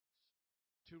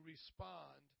to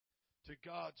respond to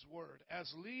God's word.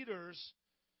 As leaders,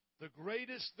 the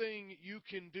greatest thing you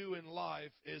can do in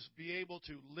life is be able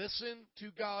to listen to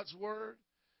God's word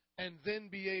and then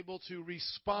be able to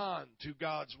respond to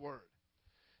God's word.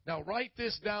 Now, write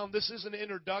this down. This is an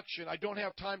introduction. I don't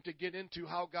have time to get into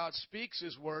how God speaks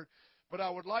His word, but I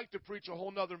would like to preach a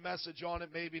whole nother message on it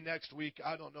maybe next week.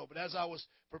 I don't know. But as I was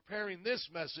preparing this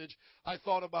message, I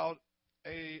thought about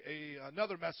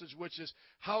another message, which is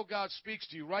how God speaks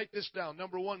to you. Write this down.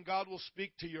 Number one, God will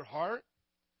speak to your heart.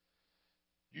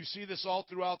 You see this all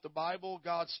throughout the Bible.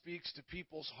 God speaks to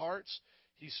people's hearts.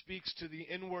 He speaks to the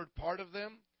inward part of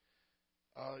them.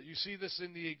 You see this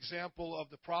in the example of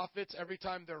the prophets. Every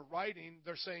time they're writing,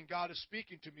 they're saying, God is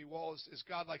speaking to me. Well, is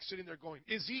God like sitting there going,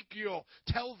 Ezekiel,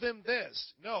 tell them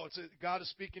this? No, God is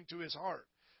speaking to his heart.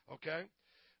 Okay?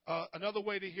 Another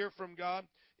way to hear from God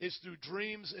is through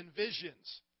dreams and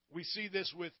visions. We see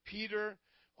this with Peter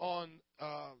on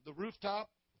the rooftop.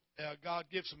 God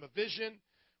gives him a vision.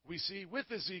 We see with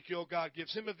Ezekiel, God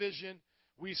gives him a vision.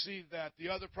 We see that the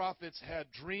other prophets had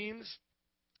dreams.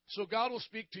 So God will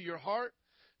speak to your heart.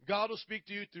 God will speak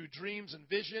to you through dreams and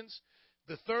visions.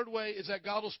 The third way is that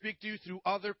God will speak to you through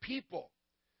other people.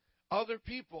 Other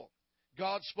people.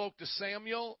 God spoke to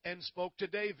Samuel and spoke to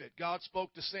David. God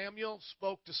spoke to Samuel,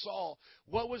 spoke to Saul.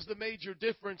 What was the major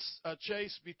difference,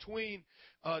 Chase, between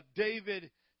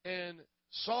David and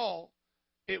Saul?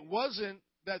 It wasn't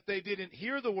that they didn't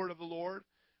hear the word of the Lord,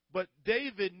 but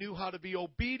David knew how to be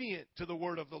obedient to the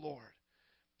word of the Lord.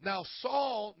 Now,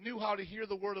 Saul knew how to hear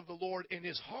the word of the Lord in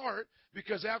his heart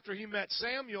because after he met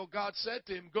Samuel, God said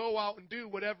to him, go out and do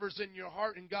whatever's in your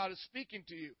heart and God is speaking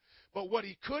to you. But what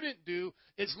he couldn't do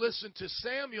is listen to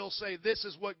Samuel say, this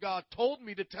is what God told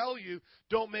me to tell you.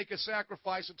 Don't make a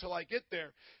sacrifice until I get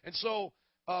there. And so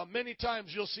many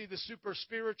times you'll see the super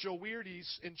spiritual weirdies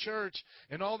in church,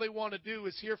 and all they want to do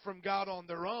is hear from God on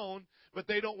their own, but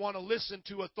they don't want to listen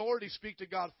to authority speak to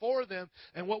God for them.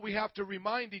 And what we have to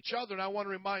remind each other, and I want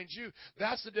to remind you,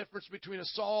 that's the difference between a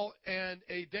Saul and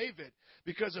a David.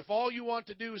 Because if all you want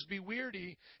to do is be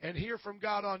weirdy and hear from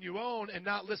God on your own and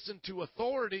not listen to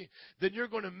authority, then you're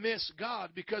going to miss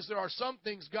God, because there are some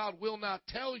things God will not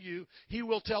tell you. He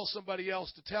will tell somebody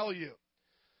else to tell you.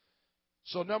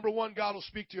 So number one, God will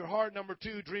speak to your heart. Number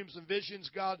two, dreams and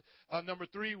visions. Number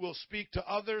three, will speak to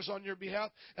others on your behalf.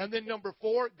 And then number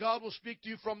four, God will speak to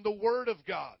you from the Word of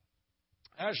God.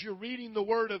 As you're reading the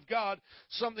Word of God,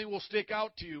 something will stick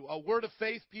out to you. A word of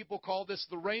faith, people call this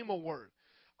the Rhema word.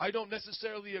 I don't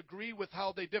necessarily agree with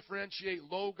how they differentiate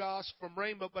Logos from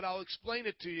Rhema, but I'll explain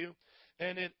it to you.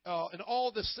 And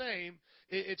all the same,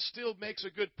 it still makes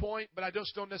a good point, but I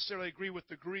just don't necessarily agree with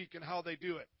the Greek and how they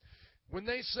do it. When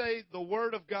they say the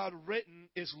Word of God written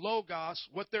is Logos,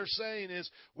 what they're saying is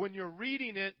when you're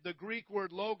reading it, the Greek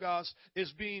word Logos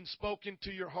is being spoken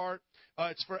to your heart.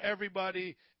 It's for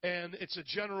everybody, and it's a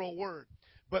general word.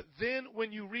 But then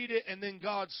when you read it and then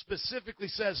God specifically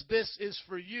says this is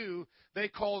for you, they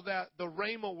call that the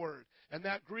Rhema word. And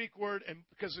that Greek word, and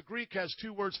because the Greek has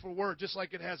two words for word, just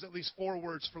like it has at least four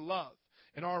words for love.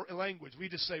 In our language, we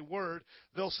just say word.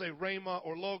 They'll say Rhema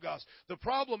or Logos. The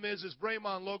problem is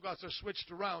Rhema and Logos are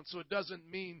switched around, so it doesn't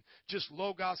mean just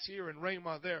Logos here and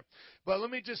Rhema there. But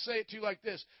let me just say it to you like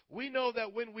this. We know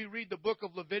that when we read the book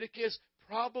of Leviticus,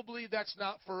 probably that's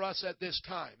not for us at this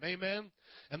time. Amen?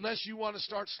 Unless you want to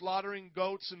start slaughtering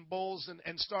goats and bulls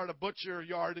and start a butcher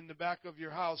yard in the back of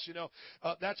your house,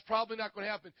 that's probably not going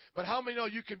to happen. But how many know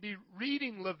you can be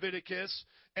reading Leviticus,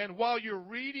 and while you're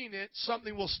reading it,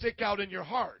 something will stick out in your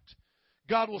heart.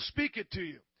 God will speak it to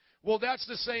you. Well, that's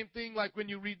the same thing like when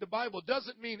you read the Bible. It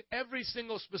doesn't mean every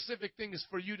single specific thing is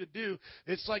for you to do.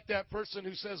 It's like that person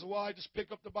who says, well, I just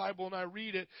pick up the Bible and I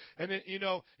read it. And,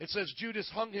 it says Judas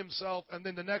hung himself. And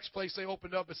then the next place they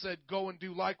opened up, it said, go and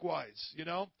do likewise,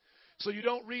 So you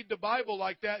don't read the Bible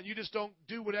like that, and you just don't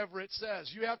do whatever it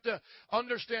says. You have to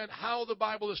understand how the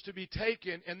Bible is to be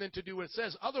taken and then to do what it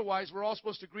says. Otherwise, we're all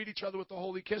supposed to greet each other with the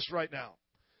holy kiss right now.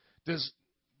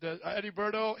 Eddie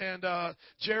Berto and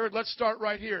Jared, let's start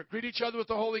right here. Greet each other with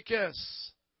the holy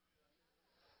kiss.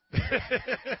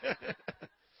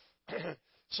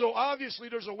 So obviously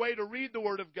there's a way to read the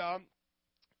Word of God,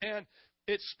 and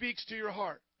it speaks to your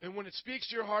heart. And when it speaks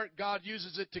to your heart, God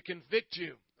uses it to convict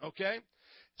you. Okay?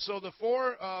 So the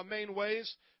four main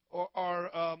ways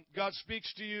are God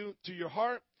speaks to you, to your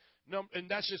heart. And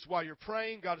that's just while you're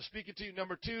praying. God is speaking to you.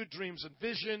 Number two, dreams and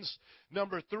visions.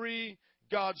 Number three,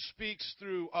 God speaks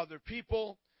through other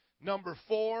people. Number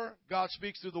four, God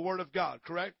speaks through the Word of God,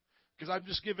 correct? Because I'm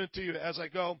just giving it to you as I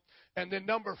go. And then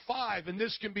number five, and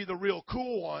this can be the real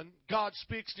cool one, God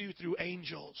speaks to you through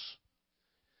angels.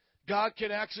 God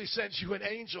can actually send you an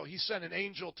angel. He sent an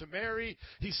angel to Mary.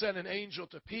 He sent an angel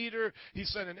to Peter. He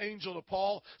sent an angel to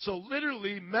Paul. So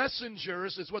literally,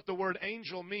 messengers is what the word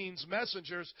angel means.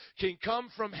 Messengers can come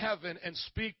from heaven and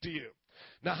speak to you.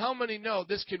 Now, how many know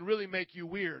this can really make you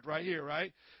weird right here,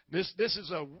 right? This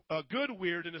is a good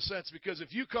weird in a sense, because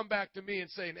if you come back to me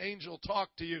and say an angel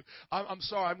talked to you, I'm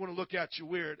sorry, I'm going to look at you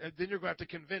weird, and then you're going to have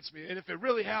to convince me. And if it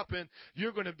really happened,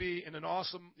 you're going to be in an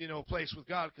awesome, place with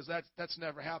God, because that's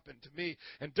never happened to me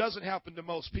and doesn't happen to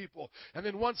most people. And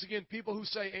then once again, people who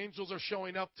say angels are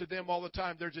showing up to them all the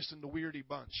time, they're just in the weirdy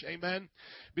bunch. Amen?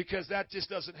 Because that just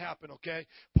doesn't happen, okay?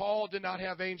 Paul did not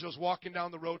have angels walking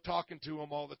down the road talking to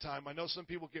him all the time. I know some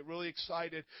people get really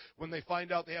excited when they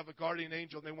find out they have a guardian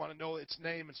angel and they want to know its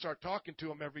name and start talking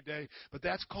to him every day, but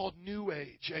that's called New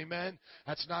Age. Amen?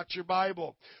 That's not your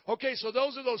Bible. Okay, so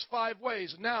those are those 5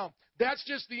 ways. Now, that's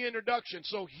just the introduction.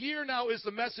 So here now is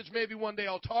the message. Maybe one day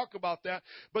I'll talk about that.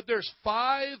 But there's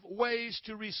 5 ways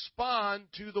to respond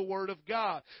to the Word of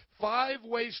God. 5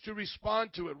 ways to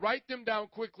respond to it. Write them down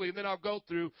quickly, and then I'll go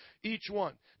through each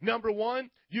one. Number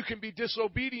 1, you can be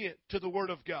disobedient to the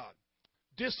Word of God.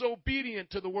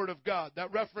 Disobedient to the Word of God.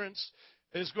 That reference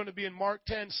is going to be in Mark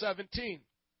 10:17.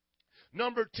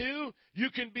 Number 2, you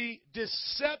can be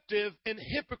deceptive and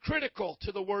hypocritical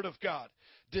to the Word of God.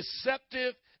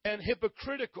 Deceptive and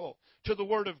hypocritical to the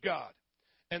Word of God.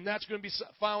 And that's going to be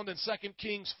found in 2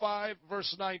 Kings 5,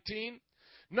 verse 19.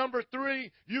 Number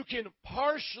 3, you can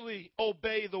partially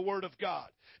obey the Word of God.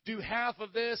 Do half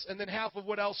of this and then half of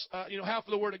what else, half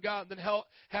of the Word of God and then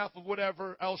half of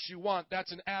whatever else you want.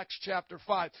 That's in Acts chapter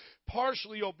 5.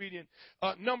 Partially obedient.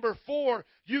 Number 4,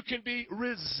 you can be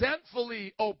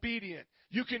resentfully obedient.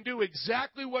 You can do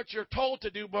exactly what you're told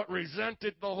to do, but resent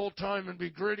it the whole time and be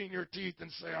gritting your teeth and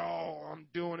say, oh, I'm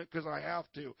doing it because I have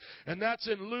to. And that's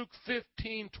in Luke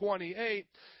 15:28.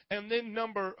 And then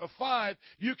number 5,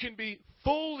 you can be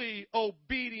fully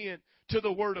obedient to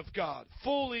the Word of God.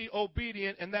 Fully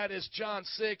obedient, and that is John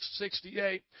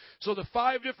 6:68. So the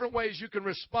 5 different ways you can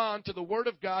respond to the Word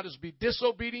of God is be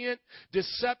disobedient,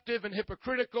 deceptive and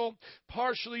hypocritical,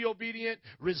 partially obedient,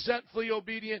 resentfully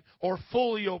obedient, or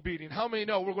fully obedient. How many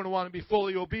know we're going to want to be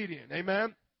fully obedient?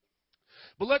 Amen?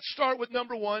 But let's start with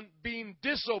number 1, being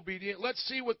disobedient. Let's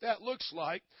see what that looks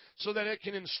like so that it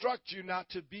can instruct you not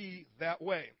to be that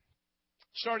way.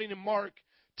 Starting in Mark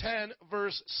 10,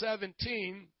 verse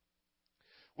 17,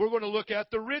 we're going to look at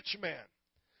the rich man.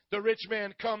 The rich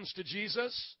man comes to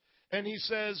Jesus, and he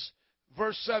says,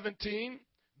 verse 17,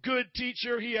 good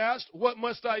teacher, he asked, what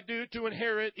must I do to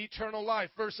inherit eternal life?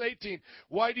 Verse 18,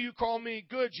 why do you call me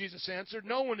good? Jesus answered,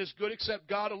 no one is good except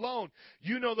God alone.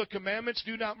 You know the commandments,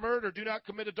 do not murder, do not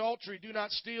commit adultery, do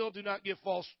not steal, do not give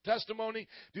false testimony,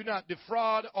 do not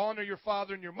defraud, honor your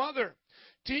father and your mother.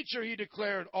 Teacher, he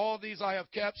declared, all these I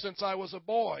have kept since I was a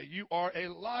boy. You are a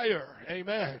liar.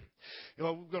 Amen.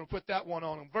 We're going to put that one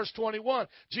on him. Verse 21,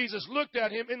 Jesus looked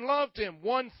at him and loved him.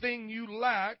 One thing you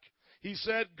lack, he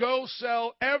said, go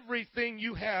sell everything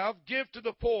you have, give to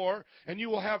the poor, and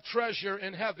you will have treasure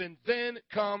in heaven. Then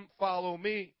come follow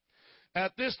me.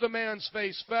 At this the man's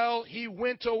face fell. He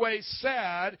went away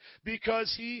sad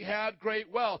because he had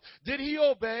great wealth. Did he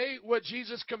obey what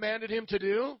Jesus commanded him to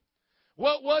do?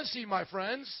 What was he, my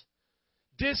friends?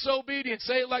 Disobedient.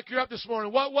 Say it like you're up this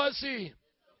morning. What was he?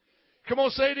 Come on,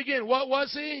 say it again. What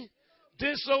was he?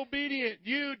 Disobedient.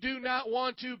 You do not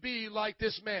want to be like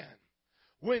this man.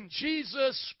 When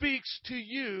Jesus speaks to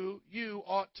you, you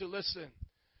ought to listen.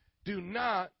 Do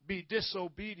not be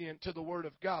disobedient to the Word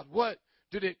of God. What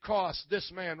did it cost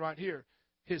this man right here?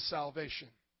 His salvation.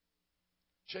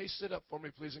 Chase, sit up for me,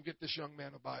 please, and get this young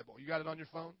man a Bible. You got it on your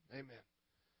phone? Amen.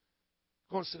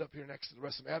 Go and sit up here next to the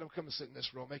rest of them. Adam, come and sit in this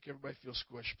row. Make everybody feel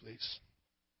squished, please.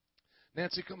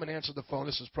 Nancy, come and answer the phone.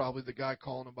 This is probably the guy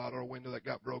calling about our window that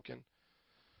got broken.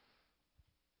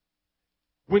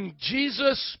 When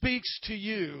Jesus speaks to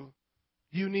you,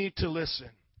 you need to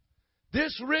listen.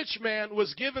 This rich man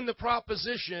was given the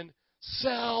proposition,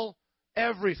 sell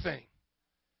everything.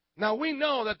 Now, we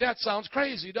know that sounds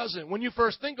crazy, doesn't it? When you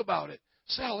first think about it,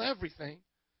 sell everything.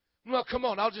 Well, come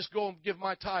on, I'll just go and give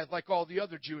my tithe like all the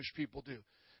other Jewish people do.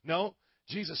 No,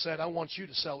 Jesus said, I want you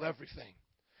to sell everything.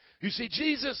 You see,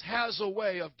 Jesus has a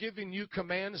way of giving you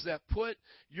commands that put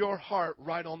your heart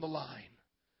right on the line.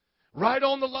 Right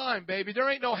on the line, baby. There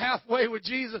ain't no halfway with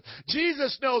Jesus.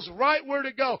 Jesus knows right where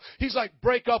to go. He's like,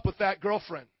 break up with that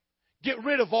girlfriend. Get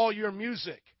rid of all your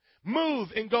music. Move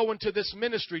and go into this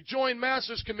ministry. Join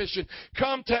Master's Commission.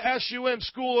 Come to SUM,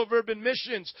 School of Urban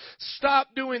Missions.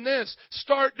 Stop doing this.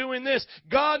 Start doing this.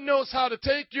 God knows how to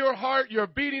take your heart, your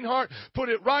beating heart, put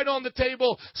it right on the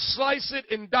table, slice it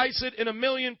and dice it in a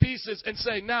million pieces and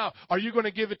say, now, are you going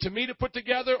to give it to me to put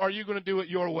together, or are you going to do it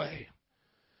your way?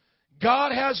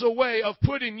 God has a way of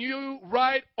putting you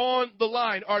right on the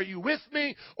line. Are you with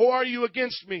me or are you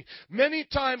against me? Many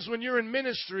times when you're in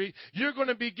ministry, you're going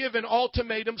to be given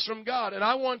ultimatums from God. And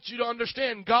I want you to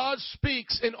understand, God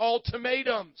speaks in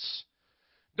ultimatums.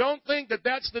 Don't think that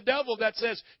that's the devil that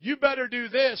says, you better do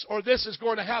this or this is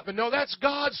going to happen. No, that's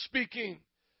God speaking.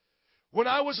 When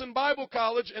I was in Bible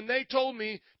college and they told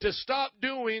me to stop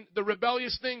doing the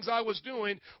rebellious things I was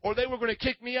doing or they were going to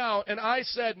kick me out, and I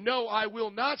said, no, I will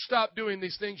not stop doing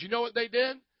these things. You know what they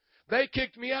did? They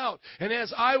kicked me out. And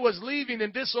as I was leaving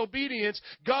in disobedience,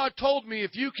 God told me,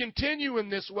 if you continue in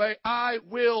this way, I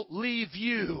will leave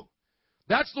you.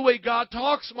 That's the way God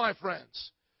talks, my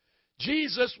friends.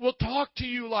 Jesus will talk to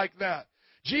you like that.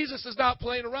 Jesus is not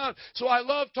playing around. So I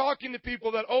love talking to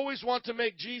people that always want to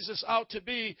make Jesus out to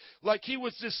be like he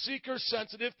was this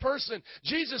seeker-sensitive person.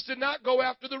 Jesus did not go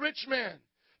after the rich man.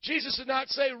 Jesus did not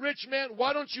say, rich man,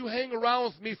 why don't you hang around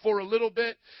with me for a little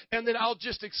bit, and then I'll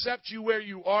just accept you where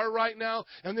you are right now,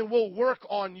 and then we'll work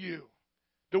on you.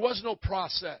 There was no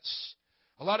process.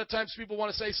 A lot of times people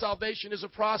want to say salvation is a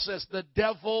process. The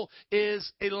devil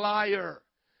is a liar.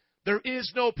 There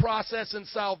is no process in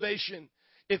salvation.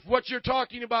 If what you're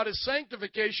talking about is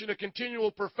sanctification, a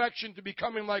continual perfection to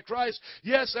becoming like Christ,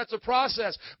 yes, that's a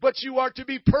process. But you are to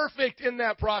be perfect in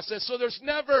that process. So there's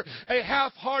never a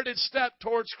half-hearted step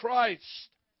towards Christ.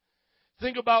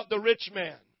 Think about the rich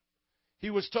man. He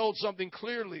was told something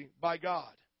clearly by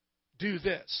God. Do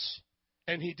this.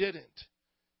 And he didn't.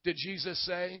 Did Jesus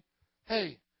say,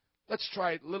 hey, let's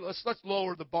try it. Let's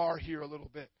lower the bar here a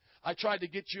little bit. I tried to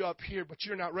get you up here, but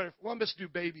you're not ready. Well, let's do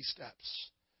baby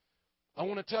steps. I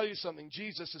want to tell you something.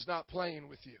 Jesus is not playing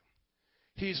with you.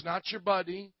 He's not your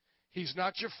buddy. He's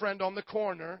not your friend on the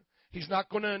corner. He's not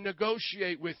going to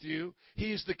negotiate with you.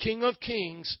 He's the King of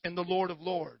Kings and the Lord of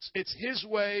Lords. It's His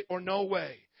way or no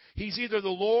way. He's either the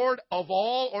Lord of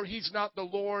all or He's not the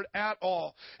Lord at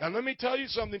all. And let me tell you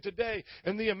something today.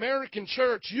 In the American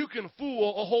church, you can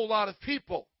fool a whole lot of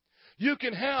people. You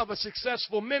can have a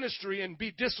successful ministry and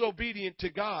be disobedient to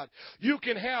God. You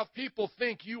can have people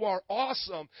think you are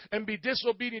awesome and be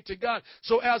disobedient to God.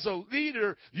 So as a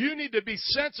leader, you need to be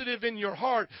sensitive in your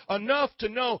heart enough to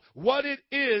know what it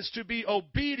is to be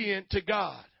obedient to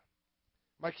God.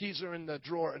 My keys are in the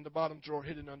drawer, in the bottom drawer,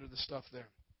 hidden under the stuff there.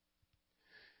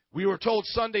 We were told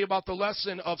Sunday about the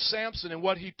lesson of Samson and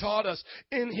what he taught us.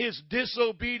 In his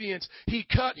disobedience, he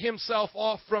cut himself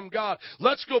off from God.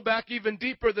 Let's go back even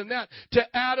deeper than that to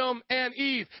Adam and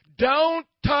Eve. Don't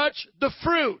touch the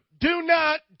fruit. Do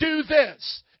not do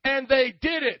this. And they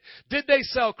did it. Did they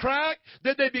sell crack?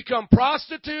 Did they become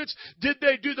prostitutes? Did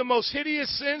they do the most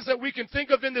hideous sins that we can think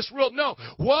of in this world? No.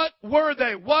 What were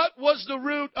they? What was the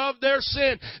root of their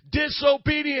sin?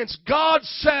 Disobedience. God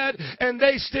said, and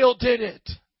they still did it.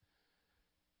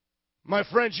 My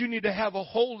friends, you need to have a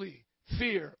holy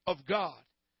fear of God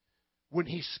when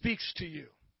He speaks to you.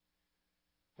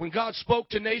 When God spoke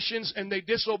to nations and they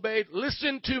disobeyed,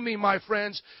 listen to me, my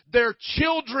friends, their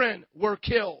children were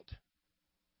killed.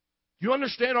 You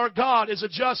understand, our God is a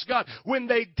just God. When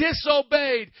they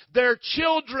disobeyed, their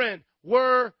children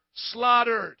were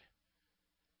slaughtered.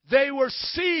 They were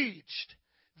sieged.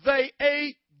 They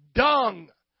ate dung,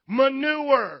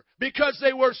 manure, because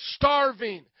they were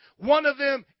starving. One of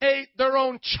them ate their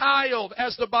own child,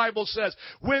 as the Bible says.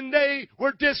 When they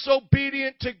were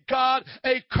disobedient to God,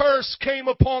 a curse came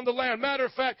upon the land. Matter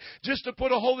of fact, just to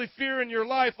put a holy fear in your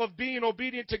life of being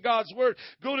obedient to God's Word,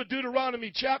 go to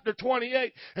Deuteronomy chapter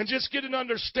 28 and just get an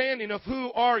understanding of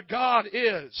who our God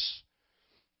is.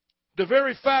 The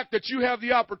very fact that you have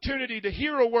the opportunity to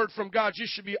hear a word from God, you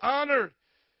should be honored.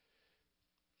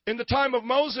 In the time of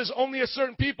Moses, only a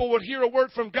certain people would hear a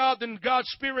word from God. Then God's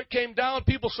Spirit came down.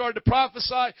 People started to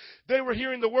prophesy. They were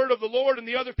hearing the word of the Lord, and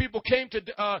the other people came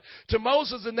to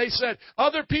Moses, and they said,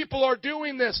 other people are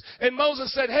doing this. And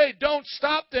Moses said, hey, don't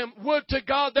stop them. Would to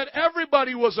God that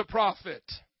everybody was a prophet.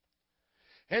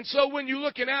 And so when you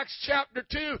look in Acts chapter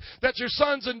 2, that your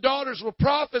sons and daughters will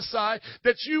prophesy,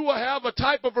 that you will have a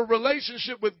type of a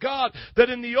relationship with God that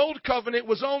in the old covenant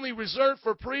was only reserved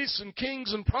for priests and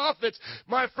kings and prophets.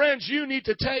 My friends, you need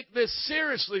to take this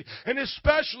seriously, and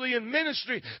especially in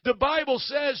ministry. The Bible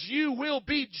says you will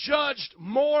be judged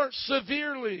more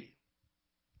severely.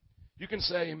 You can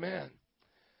say amen.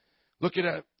 Look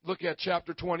at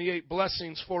chapter 28,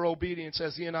 blessings for obedience,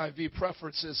 as the NIV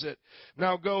preferences it.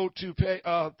 Now go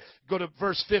to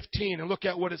verse 15 and look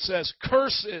at what it says.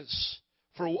 Curses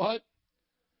for what?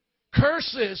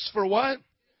 Curses for what?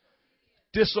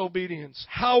 Disobedience.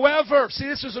 However, see,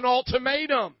 this is an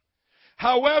ultimatum.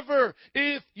 However,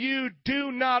 if you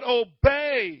do not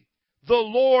obey the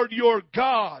Lord your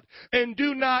God and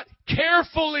do not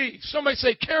carefully, somebody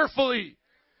say carefully.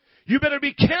 You better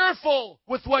be careful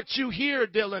with what you hear,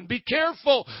 Dylan. Be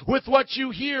careful with what you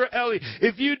hear, Ellie.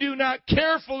 If you do not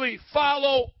carefully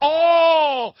follow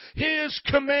all His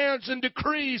commands and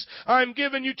decrees I'm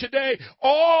giving you today,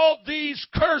 all these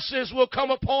curses will come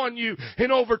upon you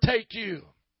and overtake you.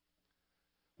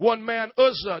 One man,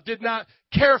 Uzzah, did not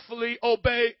carefully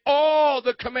obey all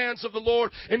the commands of the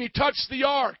Lord, and he touched the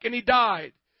ark and he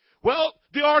died. Well,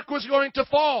 the ark was going to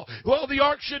fall. Well, the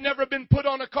ark should never have been put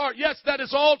on a cart. Yes, that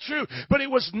is all true. But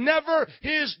it was never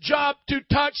his job to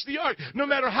touch the ark. No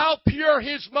matter how pure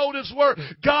his motives were,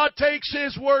 God takes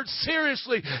His word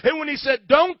seriously. And when He said,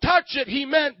 don't touch it, He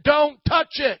meant don't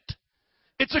touch it.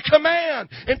 It's a command.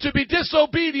 And to be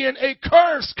disobedient, a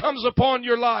curse comes upon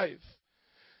your life.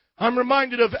 I'm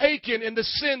reminded of Achan and the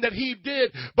sin that he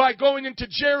did by going into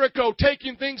Jericho,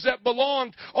 taking things that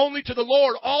belonged only to the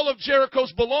Lord. All of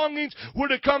Jericho's belongings were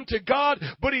to come to God,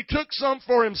 but he took some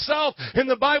for himself. And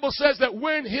the Bible says that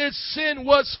when his sin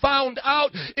was found out,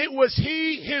 it was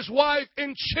he, his wife,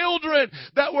 and children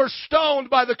that were stoned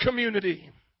by the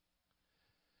community.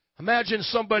 Imagine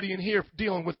somebody in here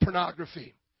dealing with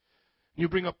pornography. You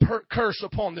bring a curse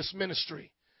upon this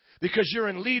ministry. Because you're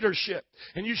in leadership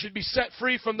and you should be set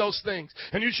free from those things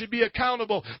and you should be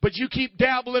accountable, but you keep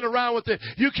dabbling around with it.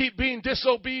 You keep being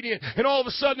disobedient, and all of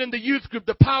a sudden in the youth group,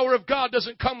 the power of God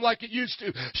doesn't come like it used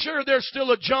to. Sure, there's still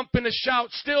a jump and a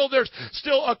shout. There's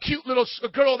still a cute little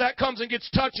girl that comes and gets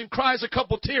touched and cries a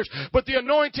couple tears, but the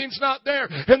anointing's not there.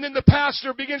 And then the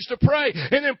pastor begins to pray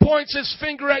and then points his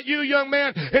finger at you, young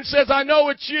man, and says, I know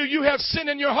it's you. You have sin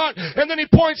in your heart. And then he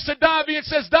points to Davy and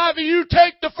says, Davy, you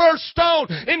take the first stone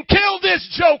and kill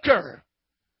this joker.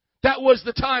 That was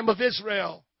the time of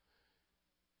Israel.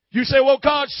 You say, well,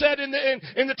 God said in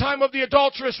the time of the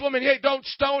adulterous woman, hey, don't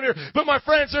stone her. But my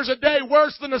friends, there's a day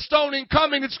worse than a stoning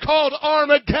coming. It's called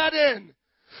Armageddon.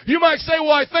 You might say,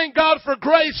 well, I thank God for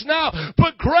grace now,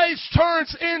 but grace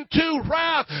turns into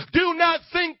wrath. Do not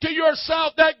think to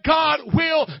yourself that God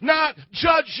will not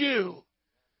judge you.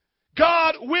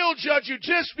 God will judge you.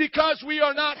 Just because we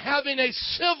are not having a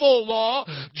civil law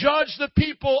judge the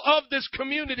people of this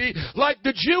community like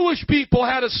the Jewish people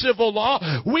had a civil law,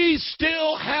 we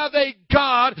still have a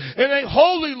God and a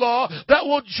holy law that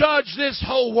will judge this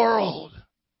whole world.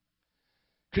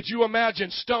 Could you imagine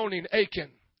stoning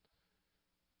Achan?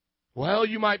 Well,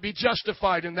 you might be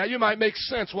justified in that. You might make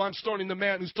sense. Well, I'm stoning the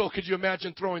man who stole. Could you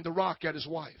imagine throwing the rock at his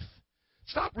wife?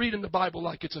 Stop reading the Bible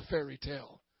like it's a fairy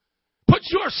tale. Put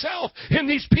yourself in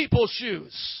these people's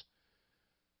shoes.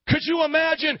 Could you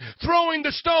imagine throwing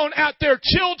the stone at their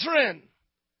children?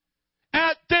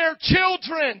 At their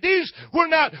children. These were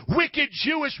not wicked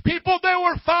Jewish people. They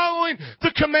were following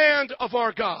the command of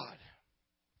our God.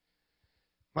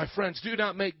 My friends, do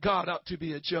not make God out to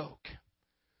be a joke.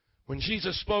 When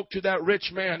Jesus spoke to that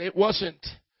rich man, it wasn't,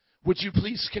 would you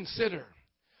please consider?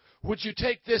 Would you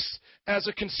take this as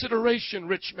a consideration,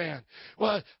 rich man?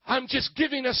 Well, I'm just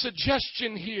giving a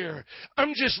suggestion here.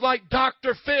 I'm just like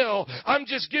Dr. Phil. I'm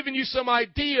just giving you some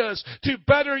ideas to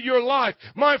better your life.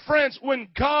 My friends, when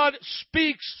God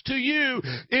speaks to you,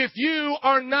 if you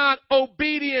are not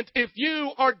obedient, if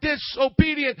you are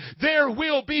disobedient, there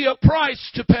will be a price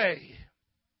to pay.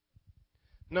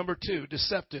 Number 2,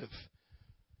 deceptive,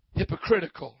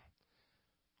 hypocritical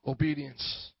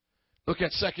obedience. Look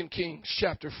at 2 Kings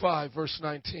chapter 5, verse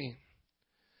 19.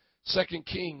 2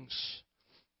 Kings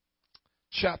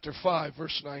chapter 5,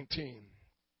 verse 19.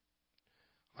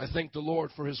 I thank the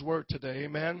Lord for His word today.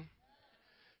 Amen.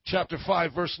 Chapter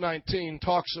 5, verse 19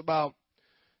 talks about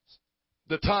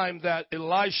the time that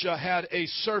Elisha had a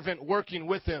servant working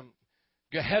with him,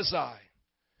 Gehazi.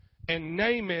 And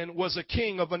Naaman was a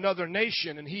king of another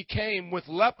nation, and he came with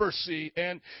leprosy,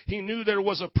 and he knew there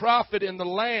was a prophet in the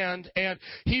land, and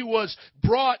he was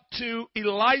brought to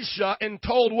Elisha and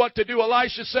told what to do.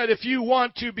 Elisha said, if you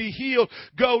want to be healed,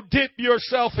 go dip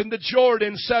yourself in the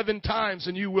Jordan 7 times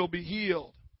and you will be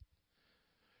healed.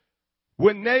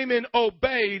 When Naaman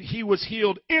obeyed, he was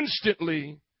healed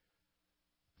instantly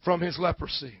from his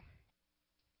leprosy.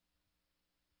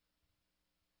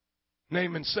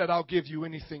 Naaman said, I'll give you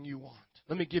anything you want.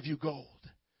 Let me give you gold.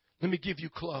 Let me give you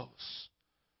clothes.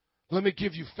 Let me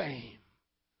give you fame.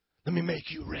 Let me make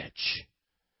you rich.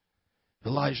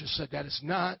 Elijah said, that is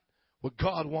not what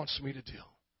God wants me to do.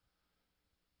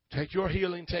 Take your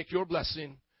healing, take your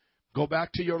blessing, go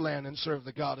back to your land and serve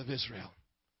the God of Israel.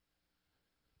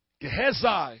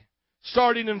 Gehazi,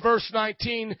 starting in verse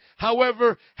 19,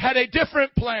 however, had a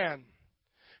different plan.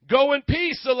 Go in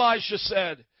peace, Elisha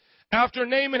said. After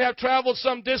Naaman had traveled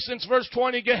some distance, verse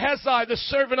 20, Gehazi, the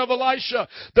servant of Elisha,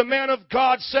 the man of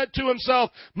God, said to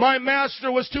himself, my master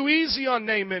was too easy on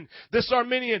Naaman, this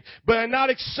Aramean, but not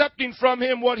accepting from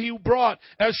him what he brought.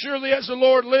 As surely as the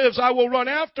Lord lives, I will run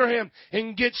after him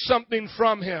and get something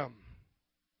from him.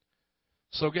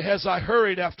 So Gehazi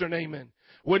hurried after Naaman.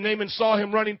 When Naaman saw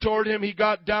him running toward him, he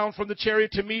got down from the chariot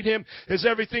to meet him. Is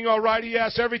everything all right? He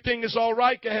asked. Everything is all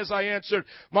right, Gehazi answered.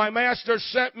 My master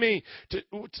sent me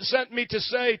to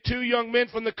say, 2 young men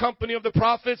from the company of the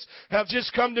prophets have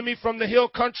just come to me from the hill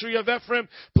country of Ephraim.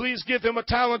 Please give him a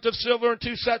talent of silver and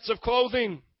 2 sets of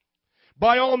clothing.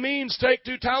 By all means, take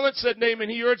 2 talents, said Naaman.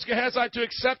 He urged Gehazi to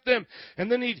accept them.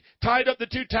 And then he tied up the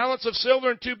 2 talents of silver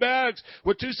in 2 bags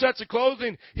with 2 sets of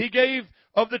clothing. He gave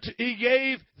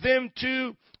them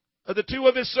to the 2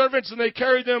 of his servants, and they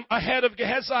carried them ahead of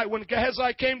Gehazi. When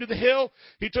Gehazi came to the hill,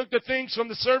 he took the things from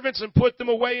the servants and put them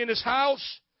away in his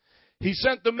house. He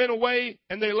sent the men away,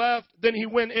 and they left. Then he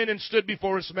went in and stood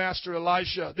before his master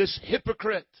Elisha. This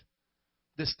hypocrite,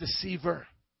 this deceiver,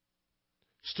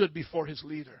 stood before his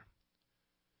leader.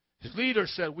 His leader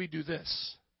said, we do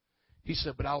this. He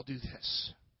said, but I'll do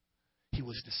this. He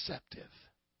was deceptive.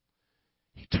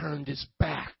 He turned his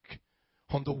back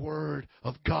on the word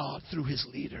of God through his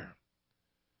leader.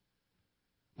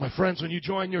 My friends, when you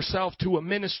join yourself to a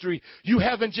ministry, you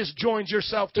haven't just joined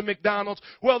yourself to McDonald's.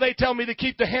 Well, they tell me to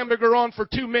keep the hamburger on for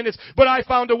 2 minutes, but I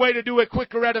found a way to do it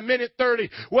quicker at 1:30.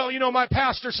 Well, my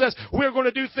pastor says we're going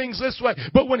to do things this way,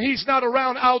 but when he's not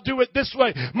around, I'll do it this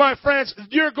way. My friends,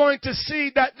 you're going to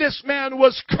see that this man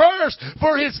was cursed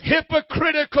for his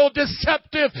hypocritical,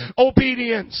 deceptive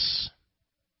obedience.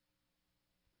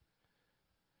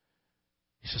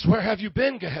 He says, where have you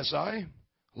been, Gehazi?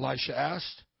 Elisha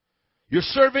asked. Your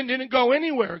servant didn't go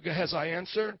anywhere, Gehazi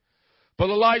answered. But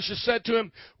Elisha said to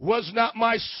him, was not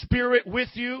my spirit with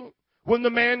you when the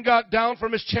man got down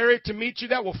from his chariot to meet you?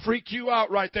 That will freak you out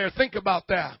right there. Think about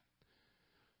that.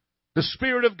 The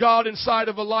Spirit of God inside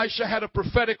of Elisha had a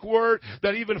prophetic word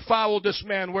that even followed this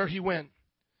man where he went.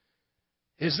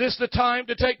 Is this the time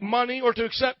to take money or to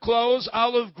accept clothes,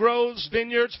 olive groves,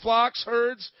 vineyards, flocks,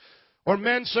 herds, or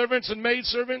men servants and maid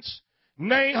servants?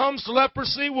 Nahum's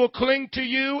leprosy will cling to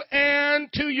you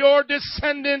and to your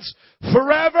descendants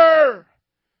forever.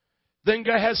 Then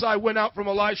Gehazi went out from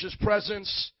Elisha's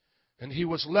presence, and he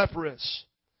was leprous,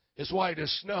 as white as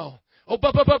snow. Oh,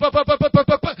 but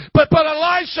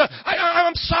Elisha,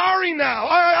 I'm sorry now.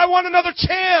 I want another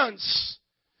chance.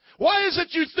 Why is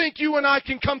it you think you and I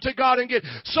can come to God and get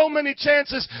so many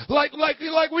chances like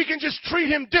we can just treat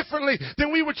Him differently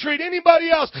than we would treat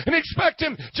anybody else and expect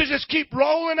Him to just keep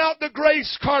rolling out the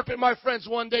grace carpet? My friends,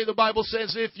 one day the Bible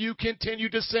says if you continue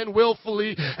to sin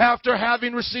willfully after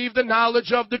having received the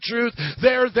knowledge of the truth,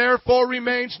 there therefore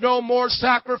remains no more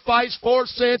sacrifice for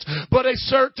sins, but a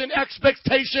certain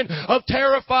expectation of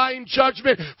terrifying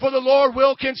judgment, for the Lord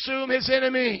will consume His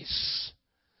enemies.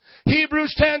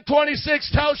 Hebrews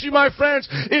 10:26 tells you, my friends,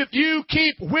 if you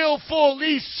keep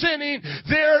willfully sinning,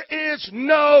 there is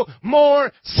no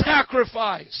more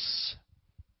sacrifice.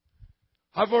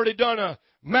 I've already done a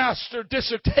master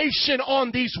dissertation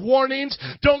on these warnings.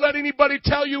 Don't let anybody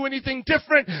tell you anything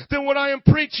different than what I am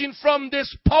preaching from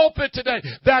this pulpit today.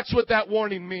 That's what that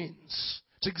warning means.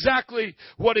 It's exactly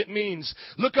what it means.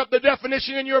 Look up the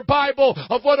definition in your Bible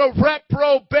of what a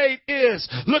reprobate is.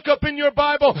 Look up in your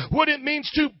Bible what it means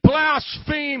to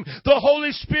blaspheme the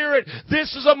Holy Spirit.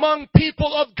 This is among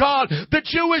people of God. The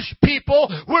Jewish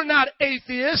people were not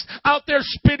atheists out there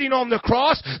spitting on the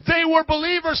cross. They were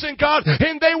believers in God,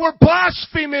 and they were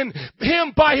blaspheming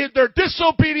Him by their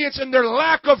disobedience and their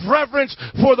lack of reverence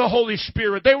for the Holy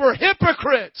Spirit. They were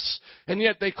hypocrites, and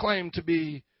yet they claimed to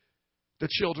be the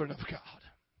children of God.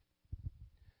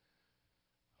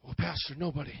 Well, Pastor,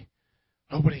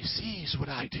 nobody sees what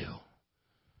I do.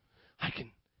 I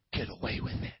can get away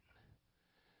with it.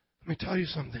 Let me tell you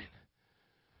something.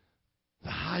 The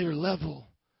higher level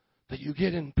that you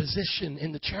get in position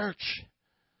in the church,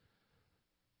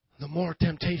 the more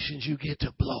temptations you get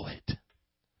to blow it.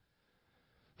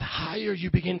 The higher you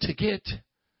begin to get,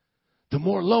 the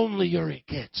more lonelier it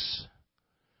gets.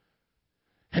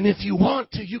 And if you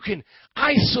want to, you can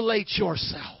isolate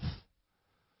yourself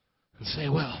and say,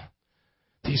 well,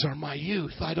 these are my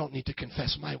youth. I don't need to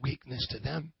confess my weakness to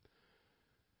them.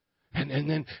 And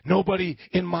then nobody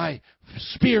in my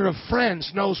sphere of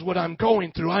friends knows what I'm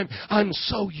going through. I'm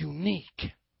so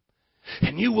unique.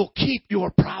 And you will keep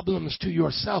your problems to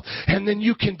yourself. And then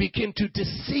you can begin to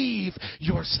deceive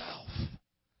yourself.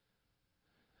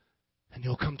 And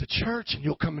you'll come to church and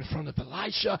you'll come in front of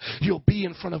Elisha. You'll be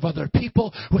in front of other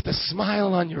people with a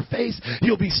smile on your face.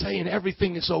 You'll be saying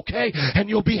everything is okay. And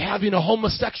you'll be having a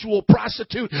homosexual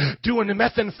prostitute doing the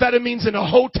methamphetamines in a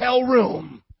hotel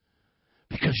room.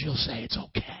 Because you'll say it's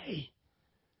okay.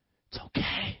 It's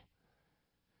okay.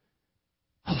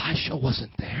 Elisha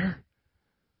wasn't there.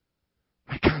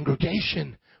 My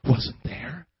congregation wasn't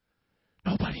there.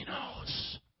 Nobody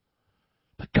knows.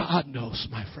 But God knows,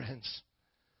 my friends.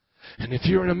 And if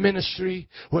you're in a ministry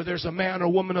where there's a man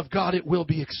or woman of God, it will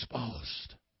be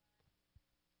exposed.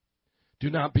 Do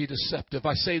not be deceptive.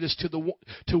 I say this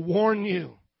to warn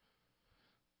you.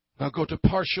 Now go to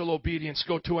partial obedience.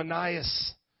 Go to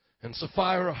Ananias and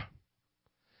Sapphira.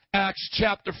 Acts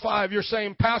chapter 5. You're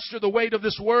saying, Pastor, the weight of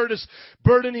this word is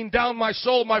burdening down my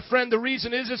soul. My friend, the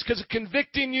reason is because it's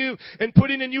convicting you and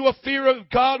putting in you a fear of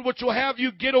God, which will have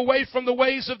you get away from the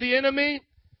ways of the enemy.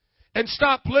 And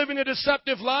stop living a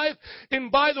deceptive life.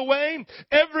 And by the way,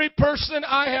 every person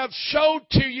I have showed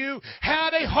to you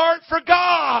had a heart for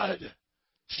God.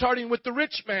 Starting with the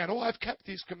rich man. Oh, I've kept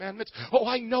these commandments. Oh,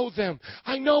 I know them.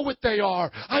 I know what they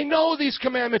are. I know these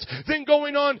commandments. Then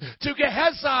going on to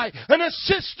Gehazi, an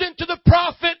assistant to the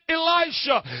prophet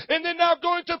Elisha. And then now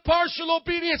going to partial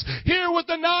obedience. Here with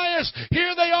Ananias.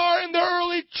 Here they are in the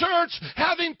early church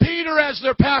having Peter as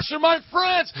their pastor. My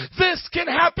friends, this can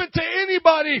happen to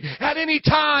anybody at any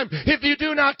time if you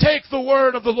do not take the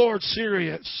word of the Lord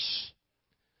serious.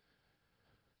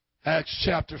 Acts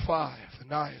chapter 5,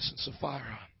 Ananias and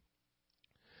Sapphira.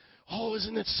 Oh,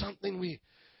 isn't it something we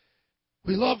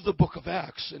love the book of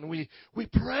Acts, and we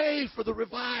pray for the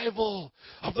revival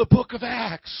of the book of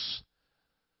Acts.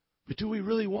 But do we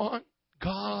really want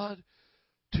God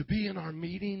to be in our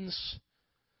meetings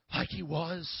like He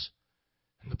was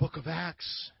in the book of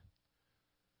Acts?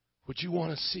 Would you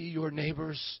want to see your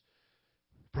neighbors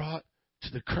brought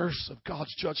to the curse of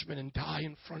God's judgment and die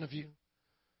in front of you?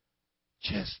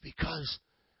 Just because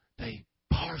they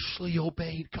partially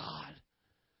obeyed God.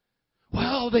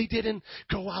 Well, they didn't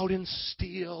go out and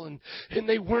steal, and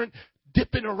they weren't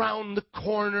dipping around the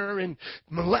corner and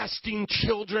molesting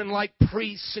children like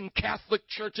priests in Catholic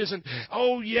churches. And,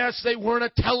 oh, yes, they weren't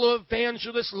a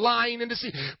televangelist lying and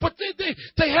deceiving. But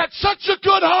they had such a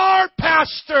good heart,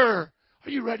 Pastor. Are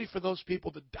you ready for those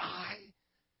people to die?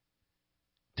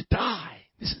 To die.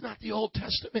 This is not the Old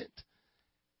Testament.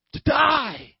 To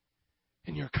die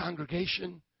in your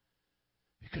congregation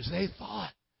because they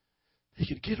thought they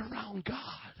could get around God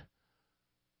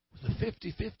with a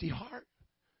 50-50 heart.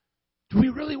 Do we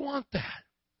really want that?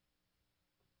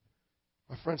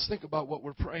 My friends, think about what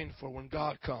we're praying for when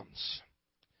God comes.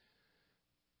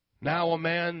 Now a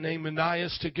man named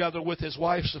Ananias, together with his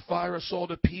wife Sapphira,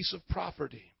 sold a piece of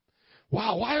property.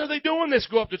 Wow, why are they doing this?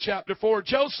 Go up to chapter 4.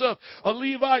 Joseph, a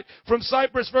Levite from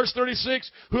Cyprus, verse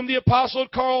 36, whom the apostle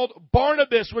called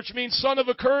Barnabas, which means son of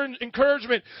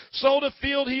encouragement, sold a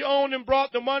field he owned and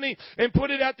brought the money and put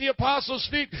it at the apostles'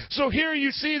 feet. So here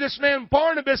you see this man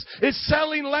Barnabas is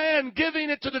selling land, giving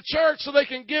it to the church so they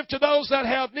can give to those that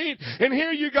have need. And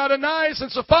here you got Ananias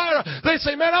and Sapphira. They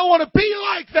say, man, I want to be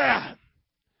like that.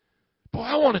 Boy,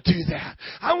 I want to do that.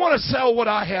 I want to sell what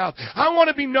I have. I want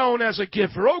to be known as a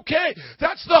giver. Okay,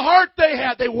 that's the heart they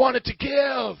had. They wanted to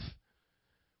give.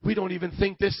 We don't even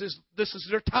think this is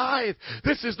their tithe.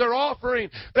 This is their offering.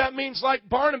 That means like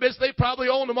Barnabas, they probably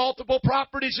own multiple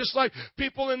properties, just like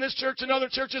people in this church and other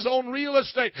churches own real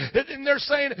estate. And they're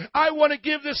saying, I want to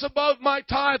give this above my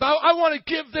tithe. I want to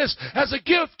give this as a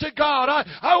gift to God.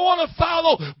 I want to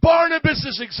follow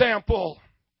Barnabas' example.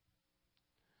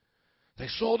 They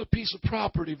sold a piece of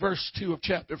property, verse 2 of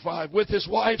chapter 5. With his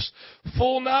wife's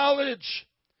full knowledge,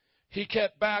 he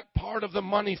kept back part of the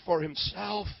money for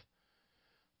himself,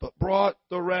 but brought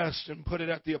the rest and put it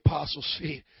at the apostles'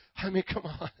 feet. I mean, come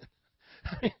on.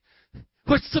 I mean,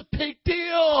 what's the big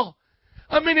deal?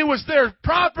 I mean, it was their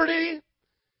property.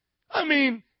 I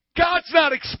mean, God's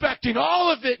not expecting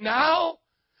all of it now.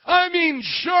 I mean,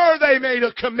 sure, they made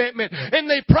a commitment, and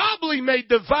they probably made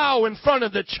the vow in front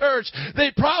of the church.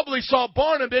 They probably saw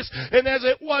Barnabas, and as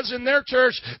it was in their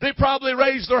church, they probably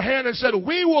raised their hand and said,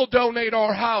 we will donate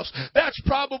our house. That's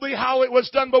probably how it was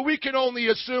done, but we can only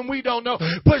assume. We don't know.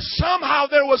 But somehow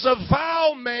there was a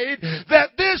vow made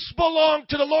that this belonged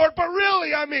to the Lord. But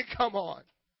really, I mean, come on.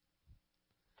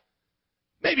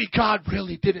 Maybe God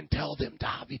really didn't tell them,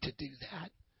 Davi, to do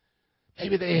that.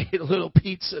 Maybe they ate a little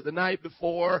pizza the night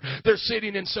before. They're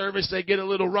sitting in service. They get a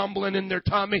little rumbling in their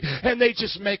tummy, and they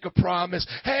just make a promise.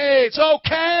 Hey, it's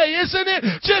okay, isn't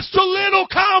it? Just a little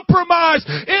compromise.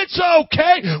 It's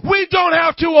okay. We don't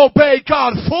have to obey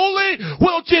God fully.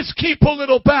 We'll just keep a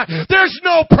little back. There's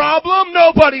no problem.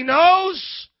 Nobody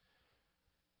knows.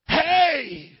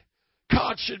 Hey,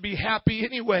 God should be happy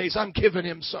anyways. I'm giving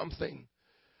him something.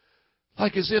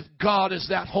 Like as if God is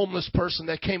that homeless person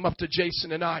that came up to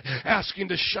Jason and I asking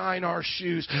to shine our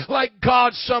shoes. Like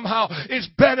God somehow is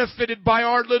benefited by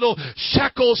our little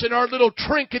shekels and our little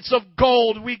trinkets of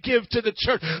gold we give to the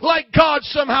church. Like God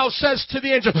somehow says to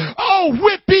the angel, oh,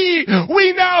 whippy,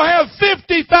 we now have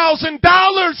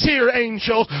 $50,000 here,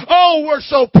 angels. Oh, we're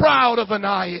so proud of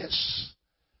Ananias.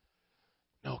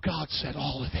 No, God said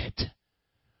all of it.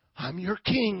 I'm your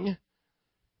king.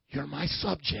 You're my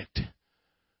subject.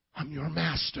 I'm your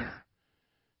master.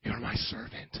 You're my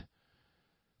servant.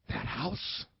 That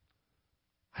house,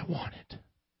 I want it.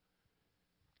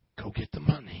 Go get the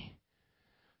money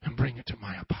and bring it to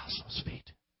my apostles'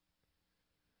 feet.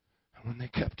 And when they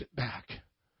kept it back,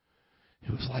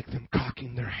 it was like them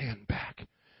cocking their hand back,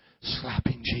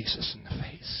 slapping Jesus in the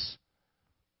face.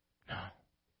 No.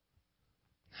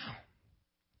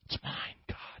 It's mine,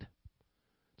 God.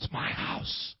 It's my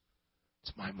house.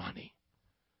 It's my money.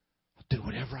 Do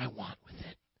whatever I want with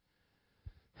it.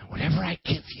 And whatever I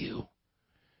give you,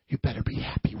 you better be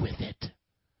happy with it.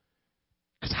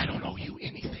 Because I don't owe you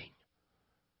anything.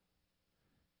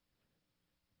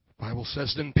 The Bible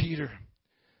says then Peter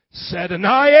said,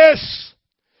 Ananias,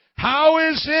 how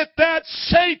is it that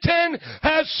Satan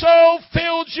has so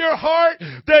filled your heart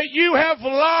that you have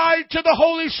lied to the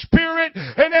Holy Spirit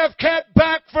and have kept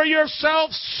back for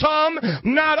yourself some,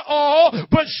 not all,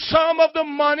 but some of the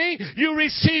money you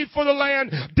received for the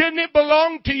land? Didn't it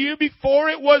belong to you before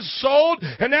it was sold?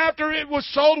 And after it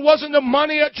was sold, wasn't the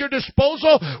money at your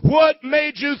disposal? What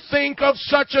made you think of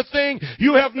such a thing?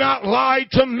 You have not lied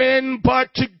to men,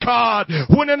 but to God.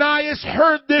 When Ananias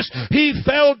heard this, he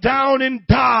fell down and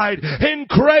died. In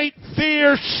great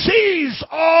fear seized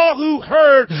all who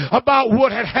heard about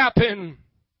what had happened.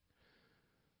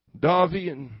 Davy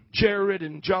and Jared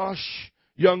and Josh,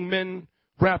 young men,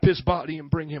 wrap his body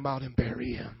and bring him out and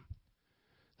bury him.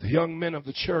 The young men of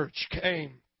the church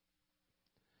came,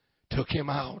 took him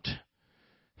out,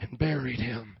 and buried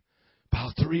him.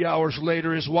 About 3 hours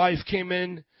later, his wife came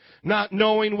in, not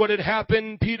knowing what had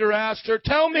happened. Peter asked her,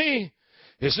 tell me,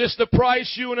 is this the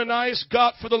price you and Ananias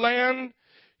got for the land?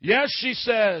 Yes, she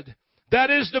said. That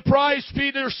is the price,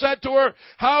 Peter said to her.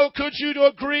 How could you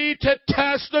agree to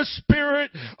test the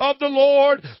Spirit of the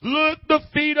Lord? Look, the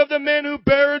feet of the men who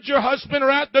buried your husband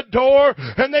are at the door,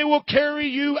 and they will carry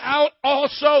you out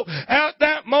also. At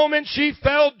that moment she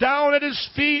fell down at his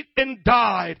feet and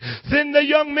died. Then the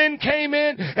young men came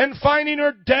in, and finding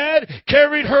her dead,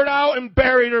 carried her out and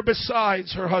buried her beside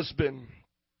her husband.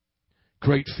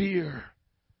 Great fear.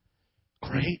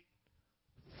 Great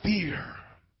fear.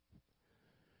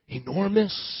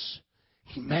 Enormous,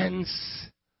 immense,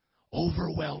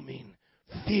 overwhelming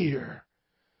fear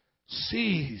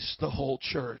seized the whole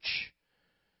church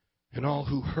and all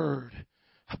who heard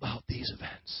about these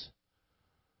events.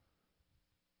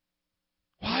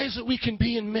 Why is it we can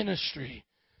be in ministry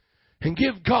and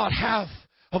give God half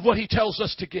of what He tells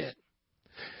us to get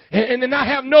and then not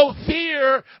have no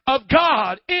fear of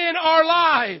God in our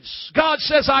lives? God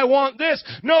says, I want this.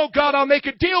 No, God, I'll make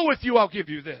a deal with you. I'll give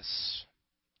you this.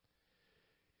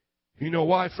 You know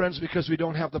why, friends? Because we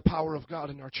don't have the power of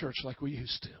God in our church like we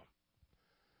used to.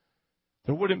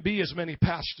 There wouldn't be as many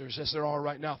pastors as there are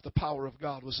right now if the power of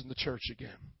God was in the church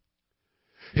again.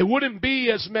 It wouldn't be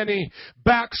as many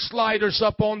backsliders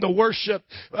up on the worship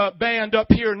band up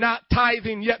here, not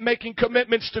tithing yet making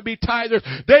commitments to be tithers.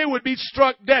 They would be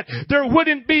struck dead. There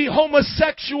wouldn't be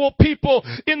homosexual people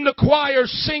in the choir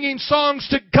singing songs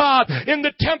to God in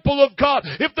the temple of God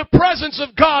if the presence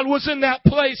of God was in that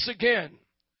place again.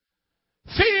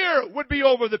 Fear would be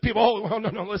over the people. Oh,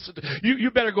 no, listen.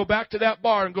 You better go back to that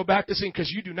bar and go back to sing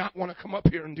because you do not want to come up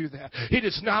here and do that. It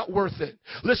is not worth it.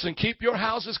 Listen, keep your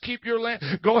houses, keep your land.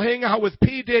 Go hang out with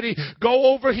P. Diddy.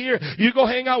 Go over here. You go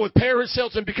hang out with Paris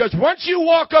Hilton because once you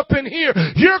walk up in here,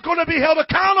 you're going to be held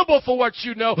accountable for what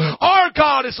you know. Our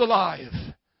God is alive.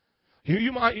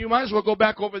 You might as well go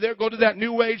back over there, go to that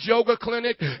New Age yoga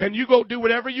clinic, and you go do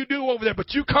whatever you do over there.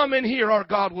 But you come in here, our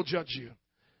God will judge you.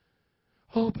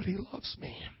 Oh, but He loves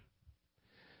me.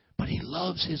 But He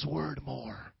loves His word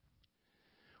more.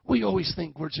 We always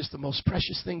think we're just the most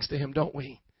precious things to Him, don't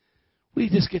we? We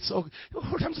just get so,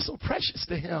 Lord, I'm just so precious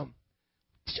to Him.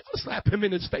 I'll slap Him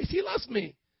in His face. He loves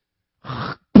me.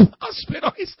 I'll spit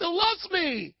on He still loves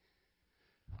me.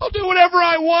 I'll do whatever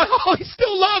I want. Oh, He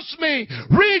still loves me.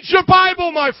 Read your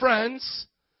Bible, my friends.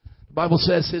 The Bible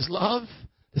says His love,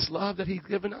 this love that He's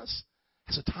given us,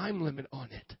 has a time limit on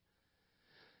it.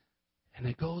 And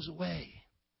it goes away.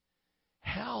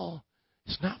 Hell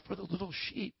is not for the little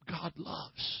sheep God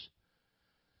loves.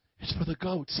 It's for the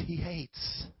goats He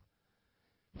hates.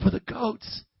 For the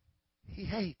goats He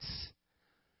hates.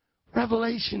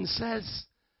 Revelation says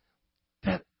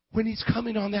that when He's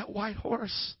coming on that white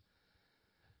horse,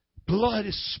 blood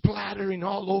is splattering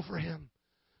all over Him.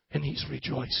 And He's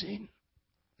rejoicing.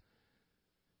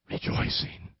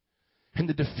 Rejoicing in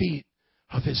the defeat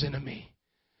of His enemy.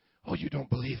 Oh, you don't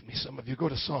believe me, some of you. Go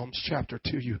to Psalms chapter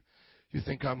 2. You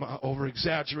think I'm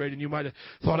over-exaggerating. You might have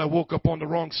thought I woke up on the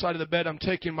wrong side of the bed. I'm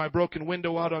taking my broken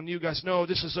window out on you guys. No,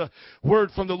 this is a word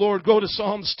from the Lord. Go to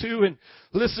Psalms 2 and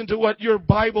listen to what your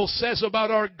Bible says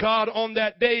about our God on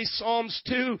that day. Psalms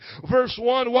 2, verse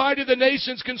 1. Why do the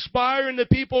nations conspire and the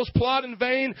peoples plot in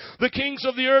vain? The kings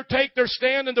of the earth take their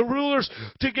stand and the rulers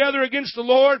together against the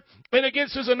Lord and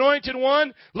against His anointed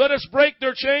one. Let us break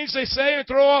their chains, they say, and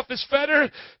throw off His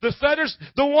fetters.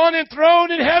 The one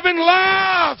enthroned in heaven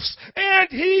laughs, and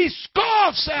He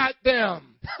scoffs at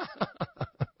them.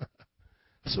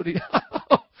 That's what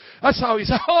that's how he's,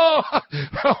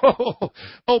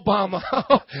 Obama,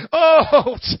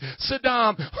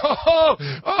 Saddam,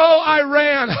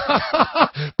 Iran,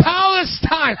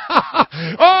 Palestine.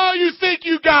 You think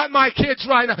you got my kids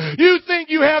right now. You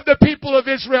think you have the people of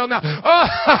Israel now.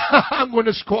 I'm going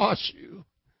to squash you.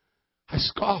 I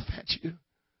scoff at you.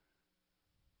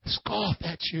 I scoff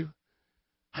at you.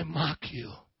 I mock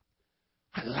you.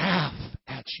 I laugh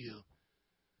at you.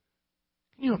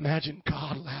 Can you imagine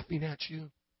God laughing at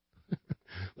you?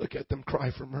 Look at them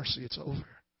cry for mercy. It's over.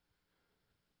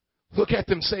 Look at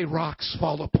them say, rocks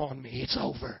fall upon me. It's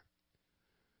over.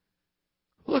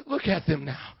 Look at them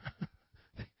now.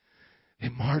 They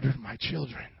martyred my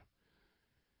children.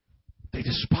 They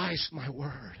despised my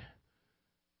word.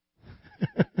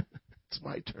 It's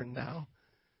my turn now.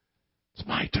 It's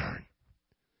my turn.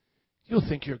 You'll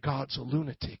think your God's a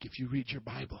lunatic if you read your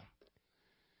Bible.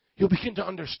 You'll begin to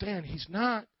understand He's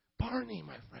not Barney,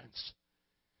 my friends.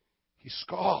 He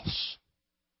scoffs.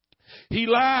 He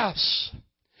laughs.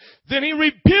 Then He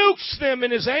rebukes them in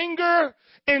His anger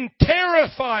and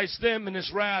terrifies them in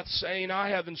His wrath, saying, I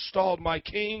have installed my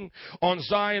king on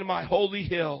Zion, my holy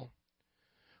hill.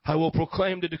 I will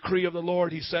proclaim the decree of the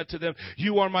Lord. He said to them,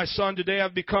 you are my son. Today I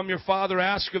have become your father.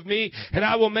 Ask of me, and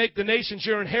I will make the nations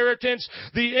your inheritance,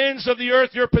 the ends of the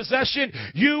earth your possession.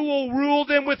 You will rule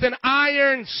them with an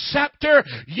iron scepter.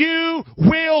 You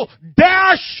will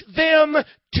dash them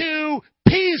to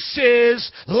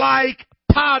pieces like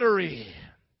pottery.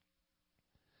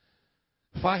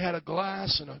 If I had a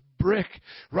glass and a brick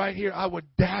right here, I would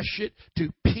dash it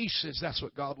to pieces. That's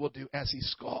what God will do as He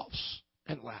scoffs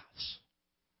and laughs.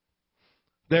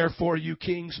 Therefore, you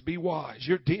kings, be wise.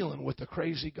 You're dealing with a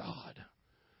crazy God.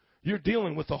 You're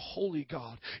dealing with a holy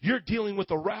God. You're dealing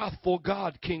with a wrathful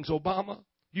God, Kings Obama.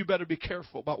 You better be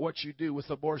careful about what you do with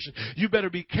abortion. You better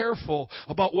be careful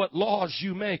about what laws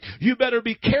you make. You better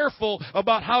be careful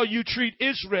about how you treat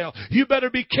Israel. You better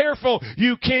be careful,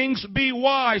 you kings. Be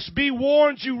wise. Be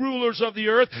warned, you rulers of the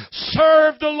earth.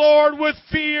 Serve the Lord with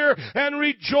fear and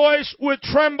rejoice with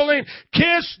trembling.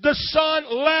 Kiss the Son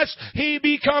lest He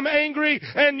become angry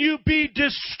and you be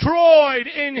destroyed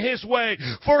in His way.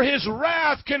 For His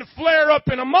wrath can flare up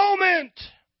in a moment.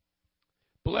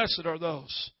 Blessed are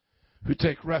those who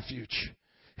take refuge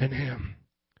in Him.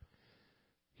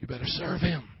 You better serve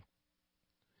Him.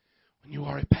 When you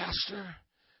are a pastor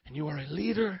and you are a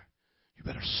leader, you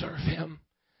better serve Him,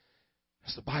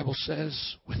 as the Bible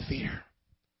says, with fear.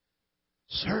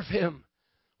 Serve Him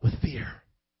with fear.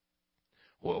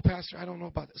 Well, Pastor, I don't know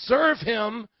about that. Serve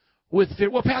Him with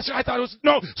fear. Well, Pastor, I thought it was...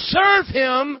 No, serve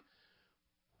Him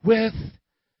with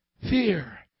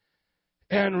fear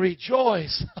and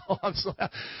rejoice. Oh, I'm so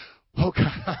happy. Oh,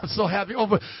 God, I'm so happy. Oh,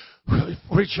 but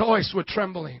rejoice with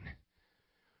trembling.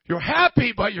 You're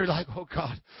happy, but you're like, oh,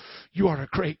 God, you are a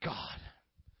great God.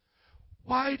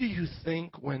 Why do you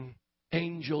think when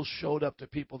angels showed up to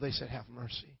people, they said, have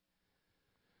mercy?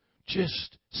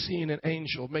 Just seeing an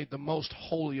angel made the most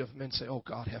holy of men say, oh,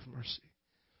 God, have mercy.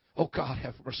 Oh, God,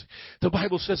 have mercy. The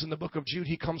Bible says in the book of Jude,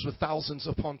 He comes with thousands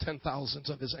upon 10,000s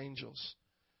of His angels.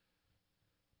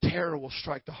 Terror will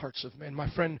strike the hearts of men. My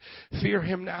friend, fear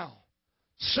Him now.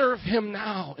 Serve Him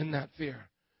now in that fear.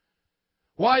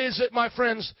 Why is it, my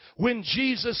friends, when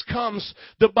Jesus comes,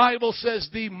 the Bible says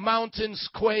the mountains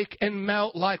quake and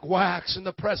melt like wax in